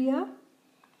Shatkriya.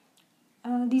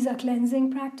 These are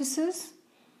cleansing practices.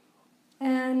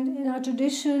 And in our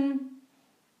tradition,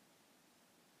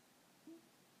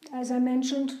 as I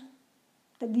mentioned,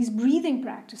 that these breathing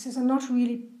practices are not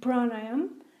really pranayama.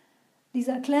 These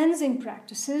are cleansing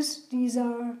practices. These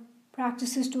are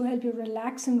practices to help you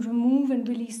relax and remove and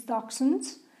release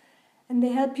toxins. And they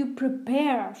help you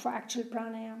prepare for actual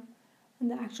pranayama. And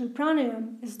the actual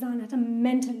pranayama is done at a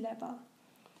mental level.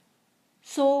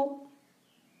 So,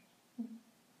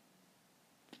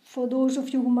 for those of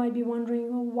you who might be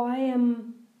wondering, oh,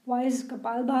 why is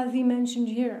Kapalabhati mentioned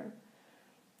here?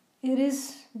 It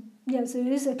is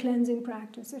a cleansing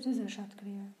practice. It is a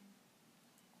Shatkriya.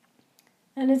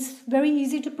 And it's very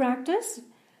easy to practice.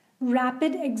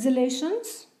 Rapid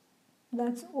exhalations,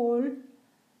 that's all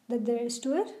that there is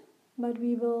to it. But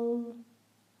we will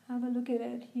have a look at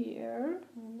it here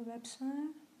on the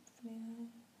website.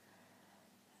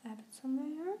 I have it somewhere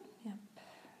here. Yep.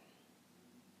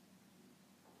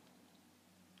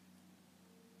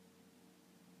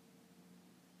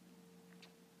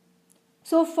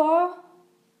 So for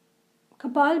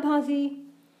Kapalabhati,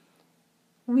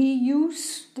 we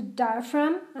use the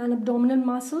diaphragm and abdominal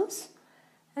muscles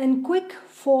and quick,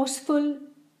 forceful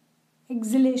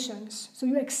exhalations. So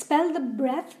you expel the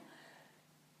breath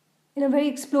in a very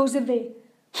explosive way.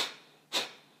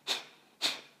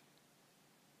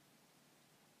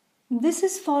 This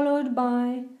is followed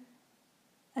by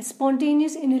a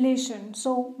spontaneous inhalation.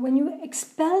 So when you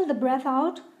expel the breath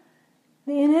out,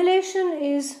 the inhalation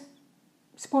is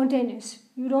spontaneous.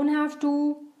 You don't have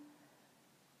to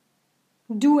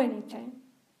do anything.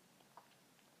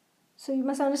 So you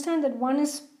must understand that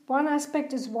one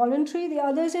aspect is voluntary, the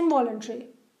other is involuntary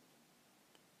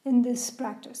in this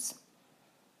practice.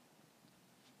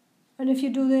 And if you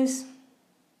do this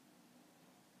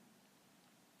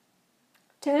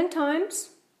 10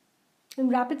 times in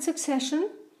rapid succession,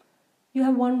 you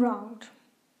have one round.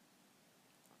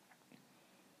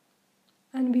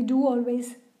 And we do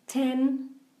always 3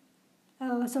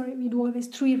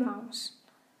 rounds.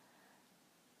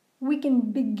 We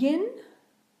can begin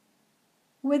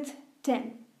with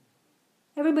 10.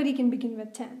 Everybody can begin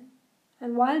with 10.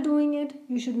 And while doing it,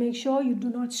 you should make sure you do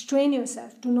not strain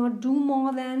yourself. Do not do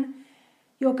more than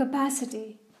your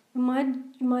capacity. You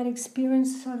might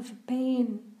experience sort of a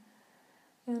pain,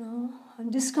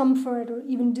 and discomfort or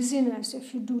even dizziness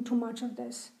if you do too much of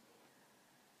this.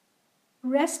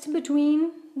 Rest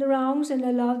between the rounds and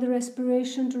allow the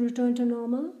respiration to return to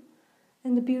normal.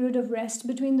 And the period of rest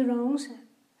between the rounds,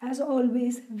 as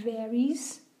always,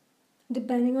 varies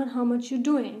depending on how much you're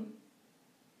doing.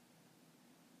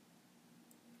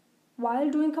 While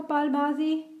doing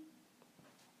Kapalabhati,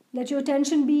 let your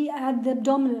attention be at the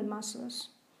abdominal muscles.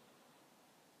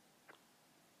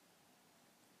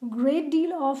 A great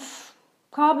deal of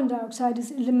carbon dioxide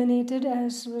is eliminated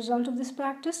as a result of this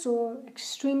practice, so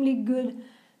extremely good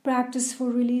practice for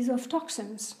release of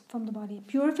toxins from the body,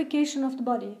 purification of the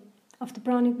body, of the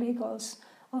pranic vehicles,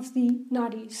 of the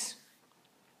nadis.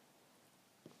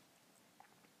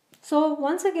 So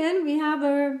once again, we have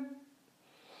a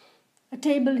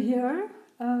table here,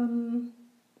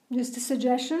 just a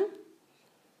suggestion.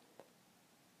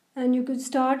 And you could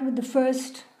start with the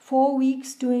first 4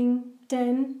 weeks doing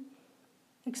 10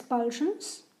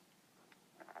 expulsions.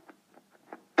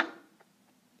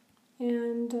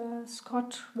 And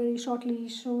Scott very shortly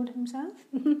showed himself.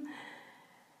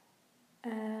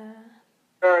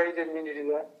 Sorry, didn't mean to do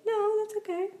that. No, that's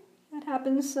okay. That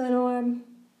happens. I know I'm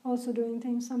also doing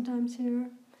things sometimes here.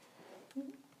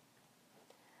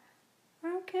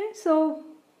 Okay, so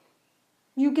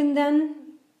you can then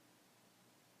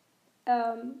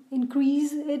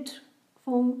increase it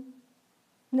from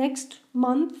next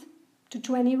month to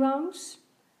 20 rounds.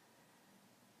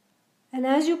 And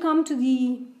as you come to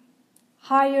the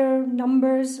higher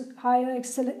numbers, higher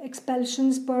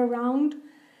expulsions per round,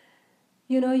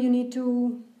 you need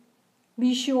to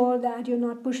be sure that you're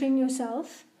not pushing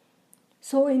yourself.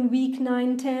 So in week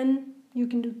 9, 10, you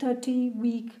can do 30,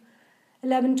 week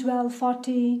 11, 12,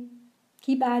 40,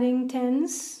 keep adding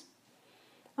 10s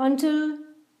until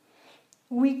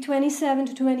week 27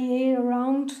 to 28,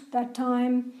 around that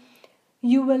time,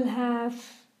 you will have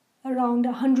around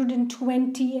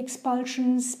 120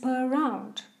 expulsions per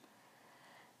round.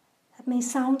 That may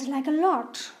sound like a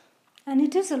lot, and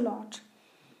it is a lot.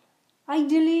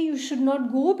 Ideally, you should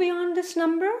not go beyond this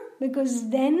number, because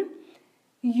then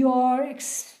your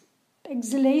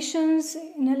exhalations,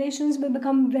 inhalations will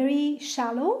become very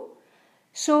shallow.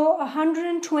 So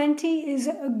 120 is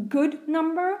a good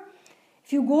number.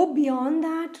 If you go beyond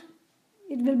that,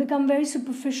 it will become very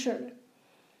superficial.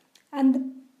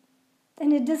 And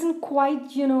it doesn't quite,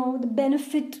 the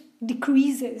benefit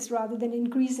decreases rather than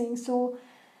increasing. So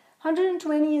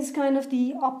 120 is kind of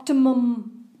the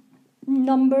optimum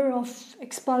number of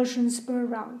expulsions per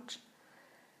round.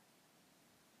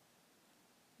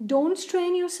 Don't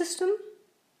strain your system.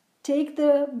 Take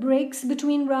the breaks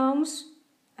between rounds,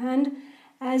 and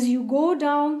as you go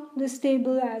down this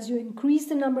table, as you increase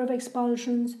the number of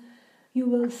expulsions, you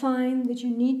will find that you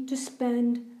need to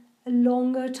spend a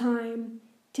longer time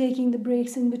taking the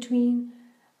breaks in between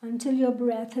until your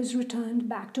breath has returned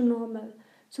back to normal.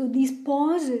 So these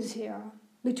pauses here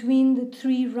between the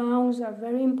 3 rounds are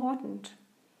very important.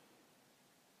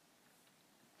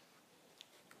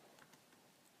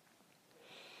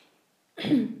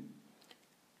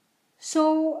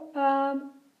 So,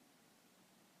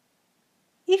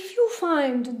 if you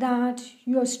find that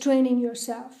you're straining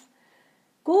yourself,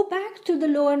 go back to the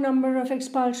lower number of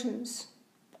expulsions,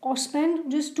 or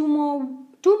spend just two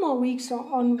more weeks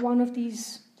on one of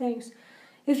these things.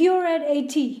 If you're at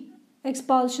 80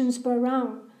 expulsions per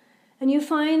round and you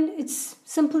find it's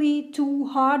simply too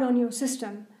hard on your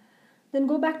system, then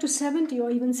go back to 70 or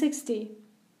even 60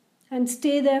 and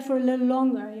stay there for a little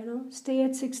longer, Stay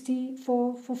at 60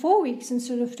 for 4 weeks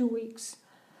instead of 2 weeks.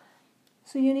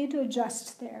 So you need to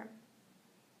adjust there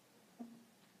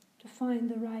to find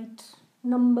the right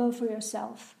number for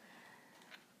yourself.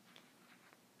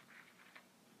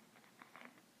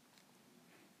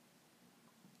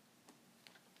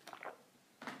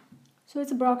 So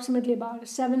it's approximately about a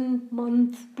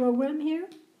 7-month program here.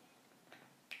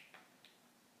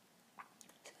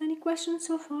 So any questions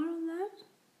so far on that?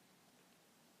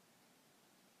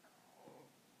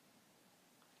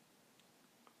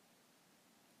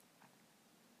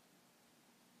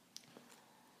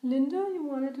 Linda, you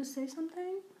wanted to say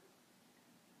something?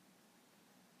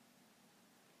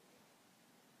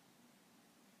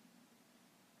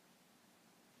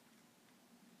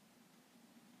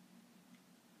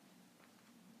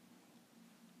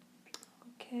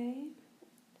 Okay.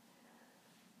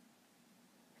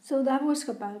 So that was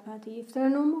Kapalabhati. If there are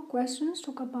no more questions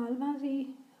to Kapalabhati,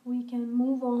 we can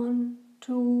move on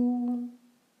to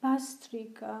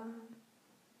Bhastrika.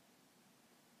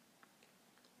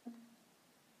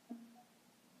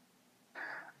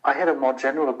 I had a more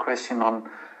general question on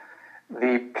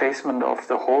the placement of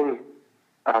the whole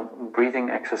breathing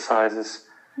exercises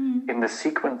in the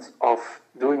sequence of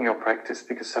doing your practice,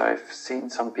 because I've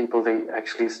seen some people, they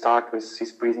actually start with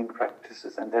these breathing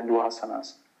practices and then do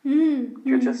asanas.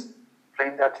 You just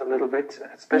explain that a little bit,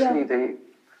 especially they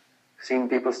seen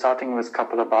people starting with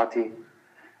Kapalabhati,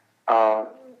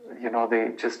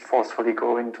 they just forcefully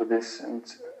go into this, and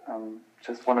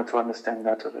just wanted to understand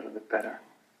that a little bit better.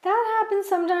 That happens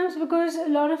sometimes because a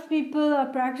lot of people are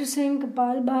practicing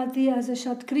Kapalabhati as a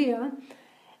Shatkriya,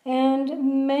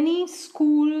 and many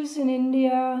schools in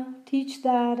India teach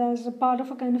that as a part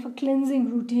of a kind of a cleansing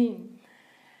routine.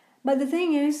 But the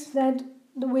thing is that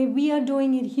the way we are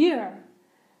doing it here,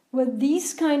 with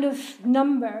these kind of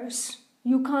numbers,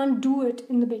 you can't do it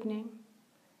in the beginning.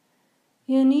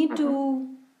 You need to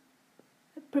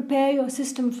prepare your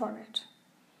system for it.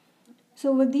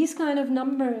 So with these kind of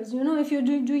numbers, if you're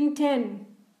doing 10,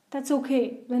 that's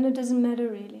okay. Then it doesn't matter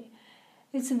really.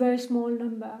 It's a very small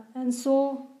number. And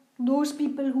so those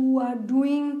people who are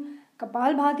doing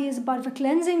Kapalabhati as a part of a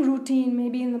cleansing routine,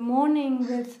 maybe in the morning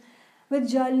with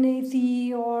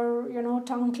Jalneti or,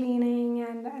 tongue cleaning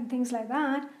and things like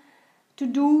that, to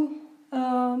do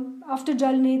after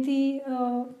Jalneti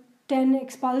 10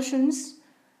 expulsions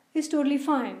is totally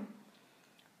fine.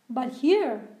 But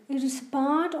here, it is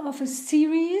part of a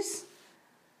series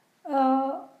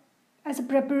as a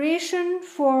preparation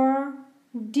for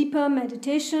deeper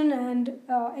meditation and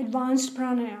advanced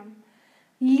pranayama.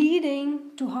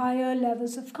 leading to higher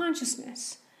levels of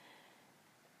consciousness.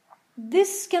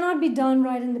 This cannot be done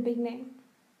right in the beginning.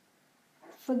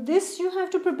 For this, you have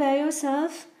to prepare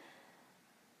yourself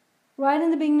right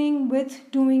in the beginning with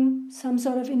doing some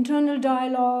sort of internal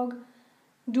dialogue,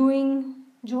 doing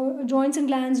joints and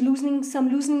glands,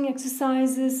 loosening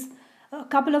exercises, a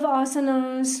couple of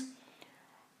asanas,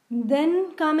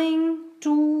 then coming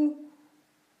to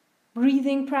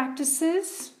breathing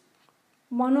practices,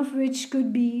 one of which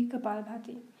could be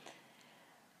Kapalabhati.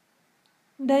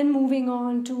 Then moving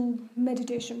on to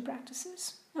meditation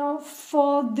practices. Now,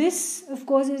 for this, of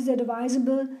course, it is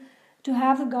advisable to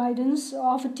have the guidance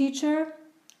of a teacher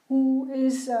who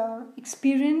is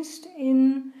experienced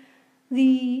in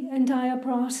the entire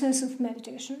process of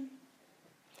meditation.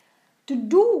 To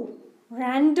do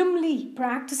randomly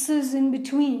practices in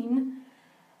between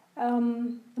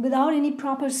without any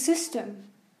proper system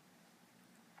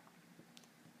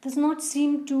does not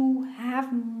seem to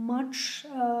have much,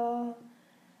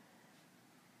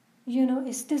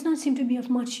 it does not seem to be of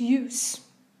much use.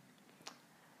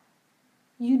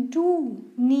 You do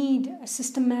need a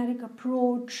systematic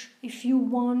approach if you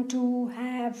want to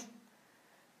have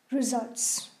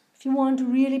results. If you want to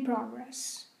really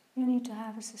progress, you need to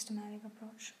have a systematic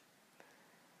approach.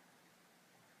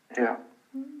 Yeah.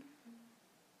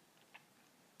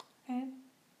 Okay.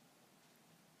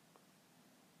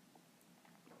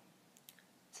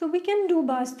 So we can do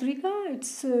Bhastrika.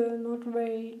 It's not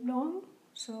very long,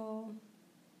 so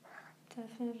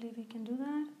definitely we can do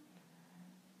that.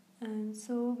 And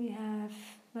so we have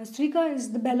Bhastrika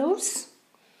is the bellows,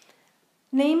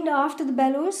 named after the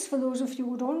bellows, for those of you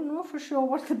who don't know for sure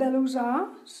what the bellows are.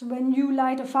 So when you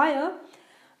light a fire,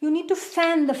 you need to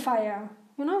fan the fire.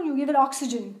 You give it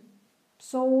oxygen.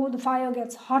 So the fire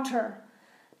gets hotter,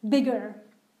 bigger.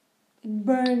 It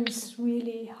burns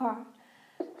really hard.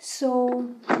 So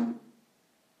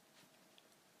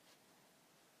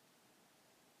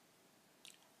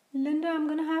Linda, I'm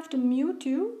going to have to mute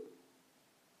you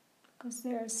because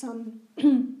there's some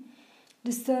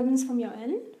disturbance from your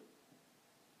end.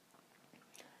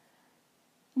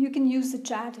 You can use the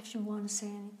chat if you want to say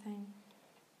anything.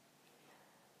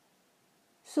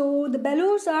 So the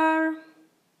bellows are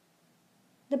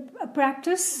a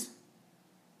practice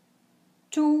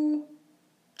to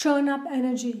churn up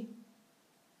energy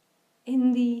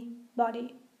in the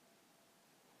body.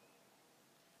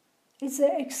 It's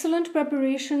an excellent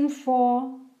preparation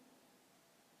for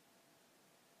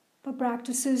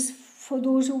practices for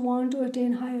those who want to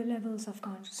attain higher levels of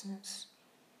consciousness.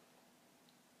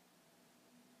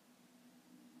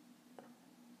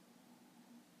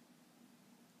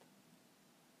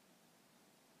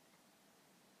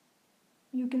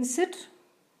 You can sit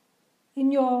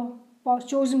in your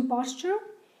chosen posture.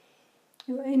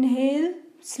 You inhale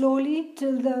slowly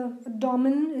till the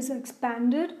abdomen is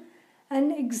expanded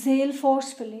and exhale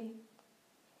forcefully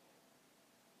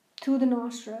through the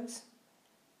nostrils.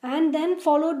 And then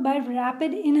followed by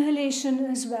rapid inhalation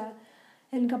as well.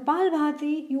 In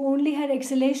Kapalabhati, you only had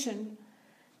exhalation.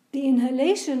 The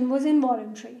inhalation was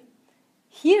involuntary.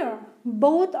 Here,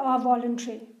 both are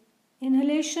voluntary.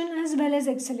 Inhalation as well as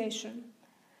exhalation.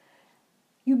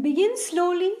 You begin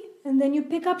slowly and then you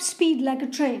pick up speed like a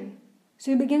train. So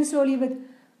you begin slowly with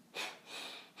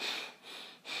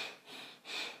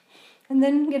and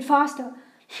then get faster.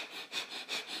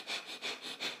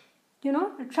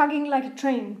 Chugging like a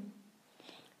train.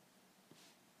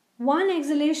 One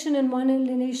exhalation and one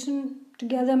inhalation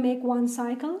together make one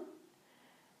cycle.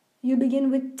 You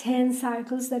begin with 10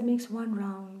 cycles, that makes one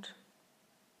round.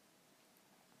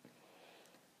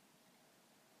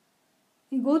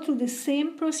 You go through the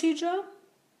same procedure.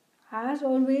 As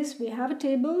always, we have a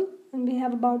table and we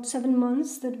have about 7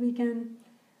 months that we can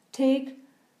take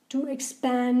to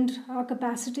expand our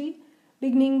capacity,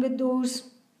 beginning with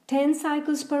those 10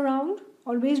 cycles per round,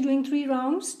 always doing 3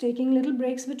 rounds, taking little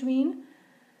breaks between.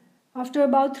 After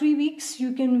about 3 weeks,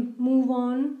 you can move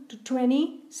on to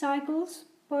 20 cycles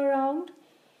per round,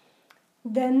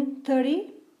 then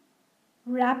 30.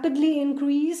 Rapidly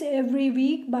increase every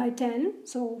week by 10,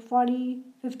 so 40,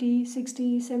 50,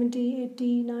 60, 70,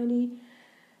 80, 90.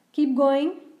 Keep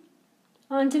going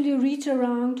until you reach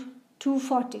around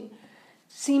 240.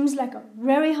 Seems like a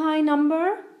very high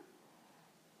number,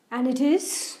 and it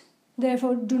is.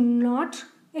 Therefore, do not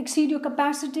exceed your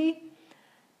capacity.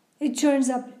 It churns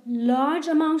up large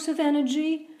amounts of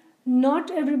energy. Not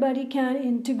everybody can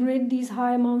integrate these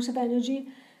high amounts of energy.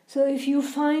 So if you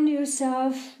find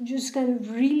yourself just kind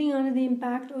of reeling under the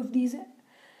impact of this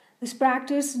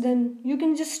practice, then you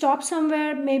can just stop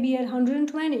somewhere, maybe at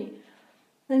 120,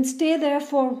 and stay there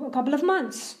for a couple of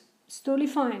months. It's totally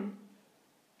fine.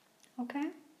 Okay?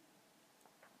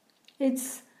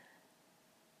 It's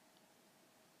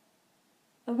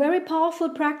a very powerful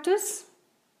practice.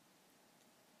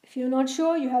 If you're not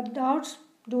sure, you have doubts,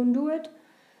 don't do it.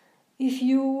 If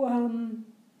you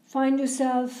find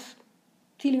yourself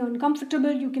feeling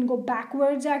uncomfortable, you can go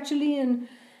backwards actually and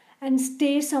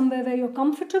stay somewhere where you're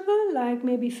comfortable, like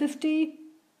maybe 50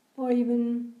 or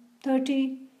even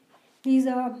 30. These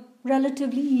are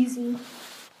relatively easy.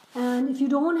 And if you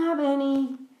don't have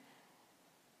any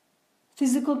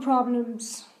physical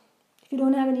problems, if you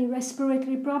don't have any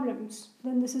respiratory problems,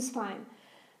 then this is fine.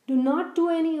 Do not do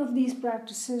any of these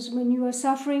practices when you are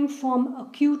suffering from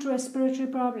acute respiratory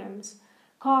problems,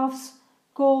 coughs,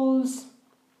 colds,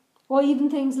 or even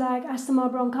things like asthma,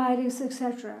 bronchitis,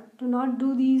 etc. Do not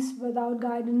do these without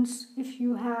guidance if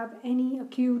you have any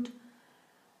acute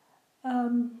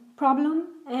problem,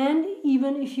 and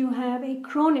even if you have a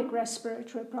chronic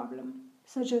respiratory problem,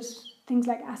 such as things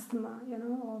like asthma,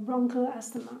 or bronchial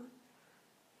asthma.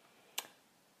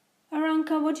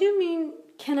 Aranka, what do you mean,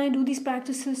 can I do these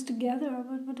practices together?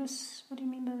 What do you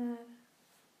mean by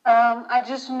that? I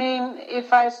just mean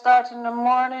if I start in the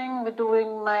morning with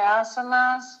doing my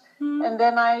asanas, and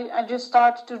then I just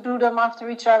start to do them after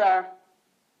each other.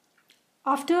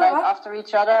 After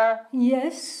each other?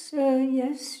 Yes,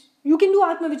 yes. You can do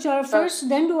Atma Vichara first,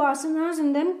 then do asanas,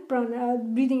 and then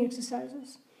breathing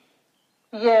exercises.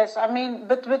 Yes, I mean,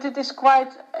 but it is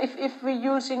quite, if we're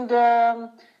using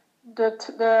the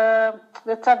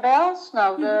tabels,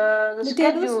 the schedules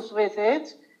tables? With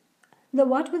it. The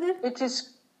what with it? It is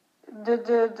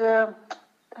the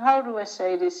how do I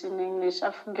say this in English? I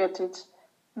forget it.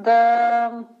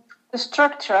 The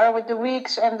structure with the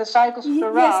weeks and the cycles of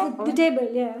the round. Yes, the table,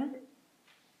 yeah.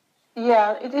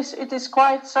 Yeah, it is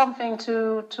quite something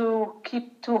to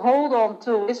hold on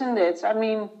to, isn't it? I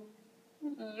mean,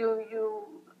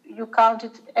 you count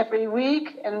it every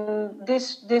week, and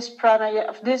this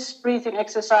pranayama, this breathing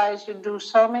exercise you do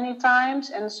so many times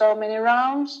and so many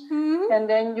rounds, and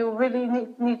then you really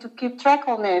need to keep track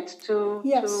on it to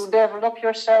develop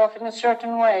yourself in a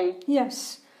certain way.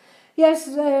 Yes.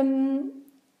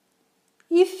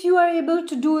 If you are able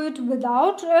to do it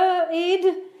without aid,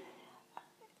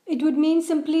 it would mean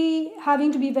simply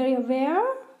having to be very aware,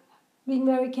 being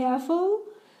very careful,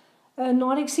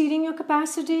 not exceeding your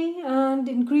capacity, and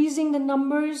increasing the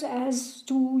numbers as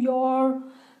to your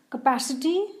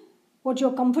capacity, what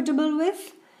you're comfortable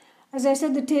with. As I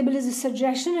said, the table is a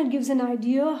suggestion. It gives an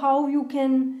idea how you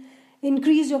can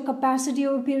increase your capacity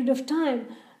over a period of time.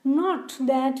 Not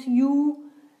that you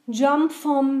jump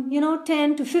from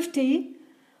 10 to 50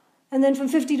 and then from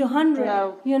 50 to 100.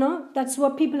 No. That's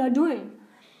what people are doing.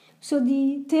 So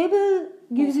the table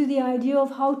gives you the idea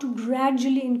of how to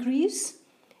gradually increase.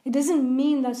 It doesn't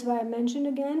mean, that's why I mentioned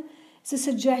again, it's a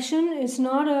suggestion. It's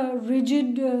not a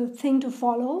rigid thing to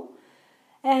follow.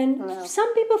 And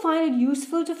some people find it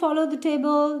useful to follow the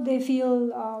table. They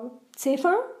feel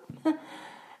safer.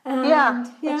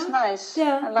 It's nice.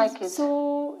 Yeah, I like it.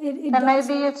 So it and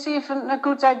maybe it's even a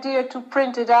good idea to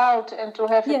print it out and to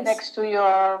have it next to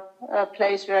your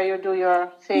place where you do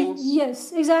your things.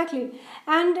 Yes, exactly.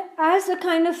 And as a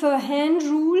kind of a hand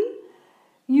rule,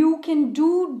 you can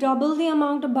do double the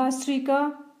amount of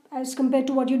Bhastrika as compared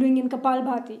to what you're doing in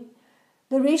Kapalabhati.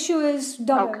 The ratio is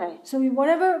double. Okay. So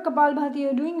whatever Kapalabhati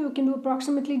you're doing, you can do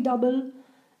approximately double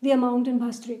the amount in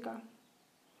Bhastrika.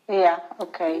 Yeah,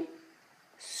 okay.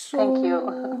 So, thank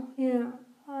you. Yeah.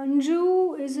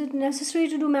 Anju, is it necessary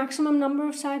to do maximum number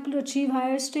of cycles to achieve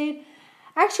higher state?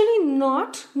 Actually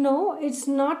not. No, it's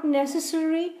not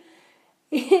necessary.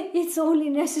 It's only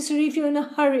necessary if you're in a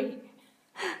hurry.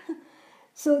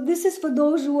 So this is for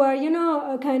those who are,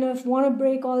 kind of want to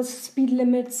break all speed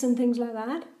limits and things like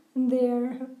that. And they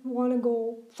want to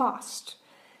go fast.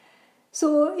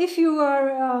 So if you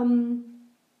are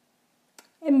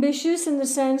ambitious in the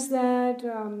sense that,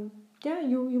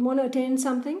 you want to attain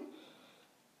something,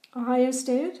 a higher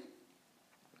state,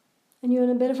 and you're in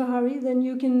a bit of a hurry, then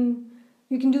you can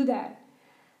do that.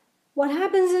 What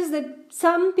happens is that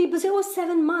some people say,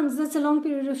 7 months, that's a long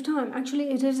period of time.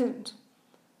 Actually, it isn't.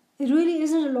 It really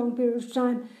isn't a long period of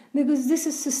time because this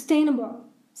is sustainable.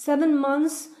 7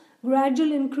 months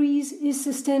gradual increase is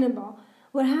sustainable.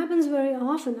 What happens very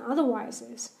often otherwise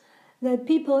is that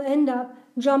people end up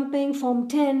jumping from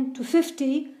 10 to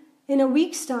 50 in a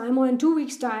week's time or in 2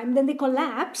 weeks' time, then they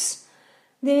collapse.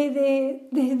 They're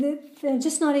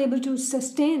just not able to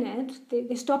sustain it.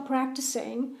 They stop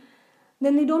practicing.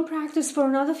 Then they don't practice for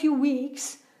another few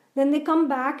weeks. Then they come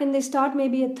back and they start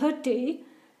maybe at 30.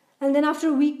 And then after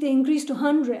a week they increase to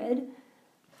 100.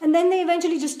 And then they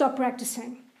eventually just stop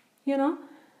practicing,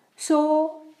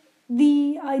 So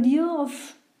the idea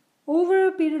of over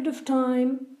a period of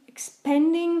time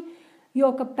expanding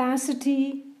your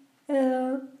capacity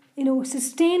in a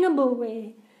sustainable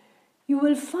way, you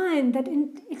will find that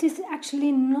it is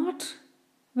actually not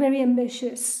very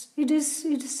ambitious. It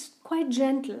is quite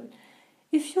gentle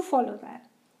if you follow that.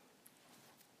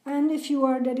 And if you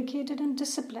are dedicated and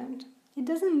disciplined. It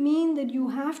doesn't mean that you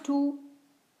have to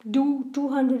do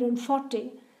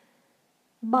 240,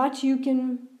 but you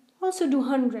can also do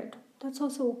 100. That's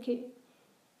also okay.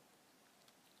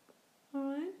 All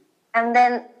right. And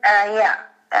then,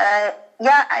 I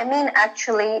mean,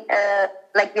 actually,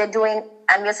 like we're doing,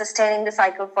 and we're sustaining the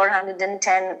cycle for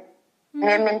 110,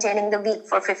 we're maintaining the week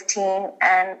for 15,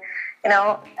 and,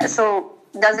 so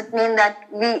does it mean that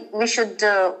we should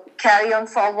carry on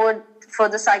forward for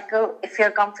the cycle if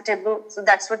you're comfortable? So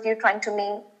that's what you're trying to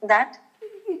mean, that?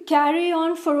 Carry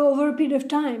on for over a period of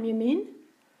time, you mean?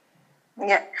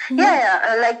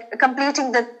 Yeah, like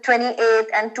completing the 28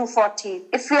 and 240.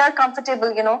 If we are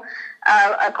comfortable,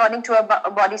 according to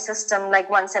a body system like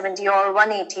 170 or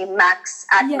 180 max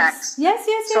at max. Yes.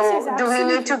 So do we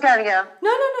need to carry on?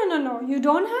 No. You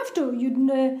don't have to.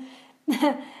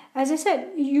 As I said,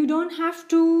 you don't have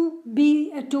to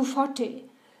be at 240.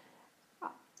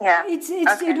 Yeah.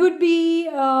 It would be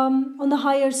on the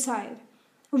higher side.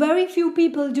 Very few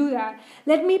people do that.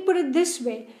 Let me put it this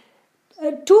way.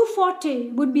 240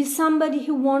 would be somebody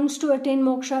who wants to attain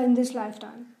moksha in this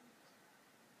lifetime.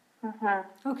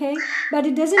 Okay? But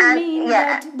it doesn't mean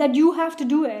that you have to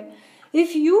do it.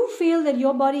 If you feel that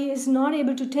your body is not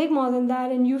able to take more than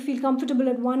that and you feel comfortable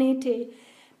at 180,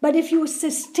 but if you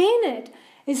sustain it,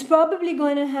 it's probably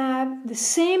going to have the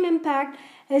same impact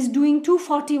as doing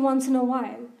 240 once in a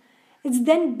while. It's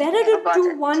then better to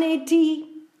do 180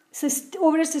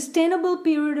 over a sustainable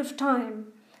period of time.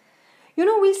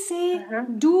 We say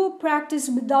do practice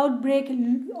without break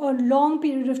or long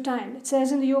period of time. It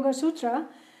says in the Yoga Sutra,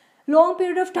 long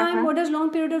period of time. What does long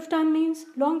period of time means?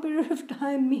 Long period of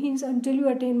time means until you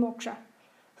attain moksha.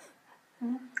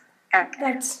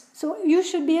 Okay. So you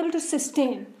should be able to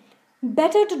sustain.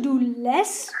 Better to do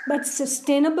less but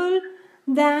sustainable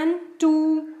than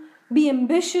to be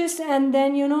ambitious and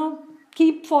then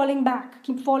keep falling back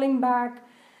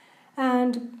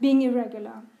and being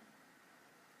irregular.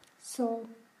 So.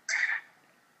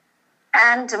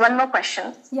 And one more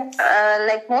question. Yes.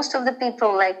 Like most of the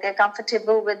people, they're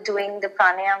comfortable with doing the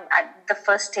pranayama at the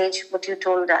first stage, what you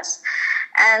told us.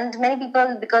 And many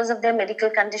people, because of their medical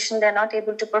condition, they're not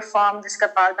able to perform this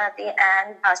Kapalabhati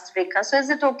and Bhastrika. So is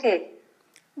it okay?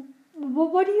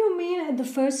 What do you mean at the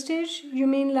first stage? You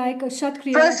mean like a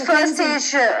Shatkriya? First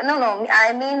stage, no.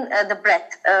 I mean the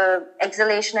breath,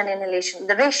 exhalation and inhalation,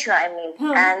 the ratio. I mean,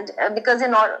 and because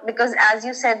as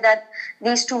you said that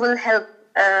these two will help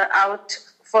out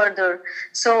further.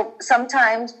 So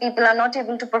sometimes people are not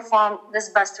able to perform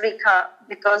this Bhastrika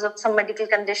because of some medical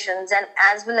conditions, and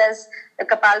as well as the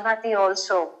Kapalabhati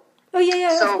also. Oh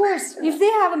yeah, so, of course. If they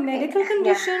have a medical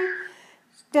condition.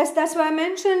 That's why I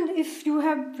mentioned if you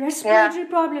have respiratory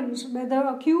problems, whether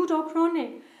acute or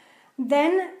chronic,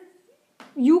 then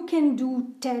you can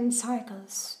do 10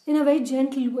 cycles in a very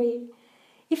gentle way.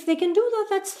 If they can do that,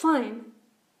 that's fine.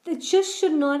 They just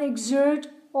should not exert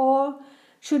or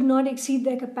should not exceed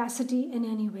their capacity in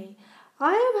any way.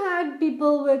 I have had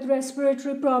people with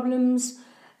respiratory problems,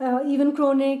 even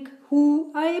chronic,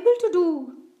 who are able to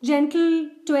do gentle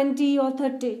 20 or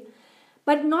 30,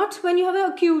 but not when you have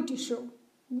an acute issue.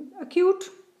 Acute,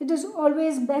 it is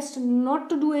always best not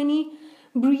to do any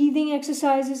breathing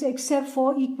exercises except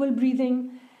for equal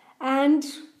breathing and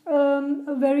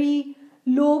a very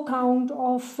low count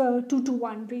of 2 to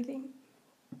 1 breathing.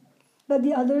 But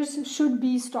the others should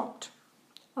be stopped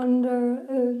under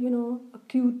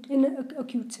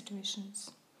acute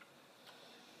situations.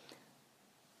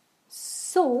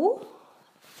 So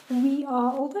we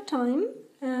are over time,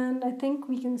 and I think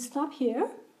we can stop here.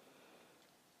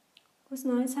 It was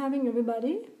nice having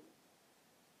everybody,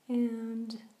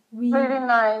 and really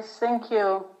nice. Thank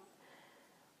you.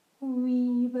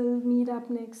 We will meet up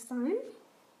next time.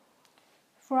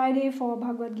 Friday for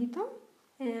Bhagavad Gita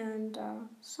and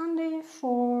Sunday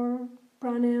for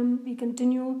Pranayama. We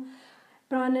continue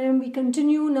Pranayama. We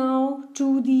continue now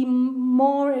to the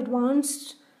more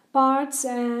advanced parts,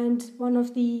 and one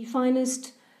of the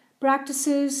finest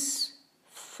practices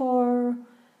for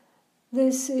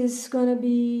this is going to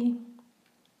be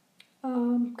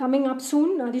coming up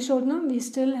soon, Nadi Shodhanam. We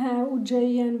still have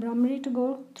Ujjayi and Brahmari to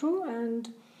go through, and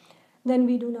then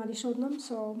we do Nadi Shodhanam.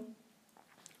 So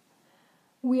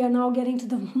we are now getting to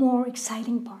the more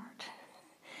exciting part.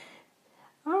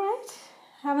 All right.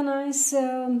 Have a nice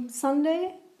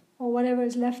Sunday or whatever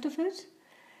is left of it.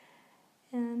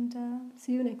 And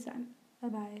see you next time.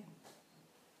 Bye-bye.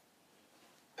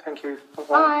 Thank you. Bye.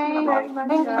 Bye.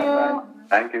 Thank you.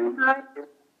 Thank you. Bye.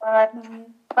 Bye.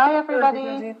 Bye,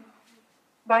 everybody.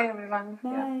 Bye, everyone.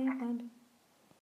 Bye. Yeah. Bye.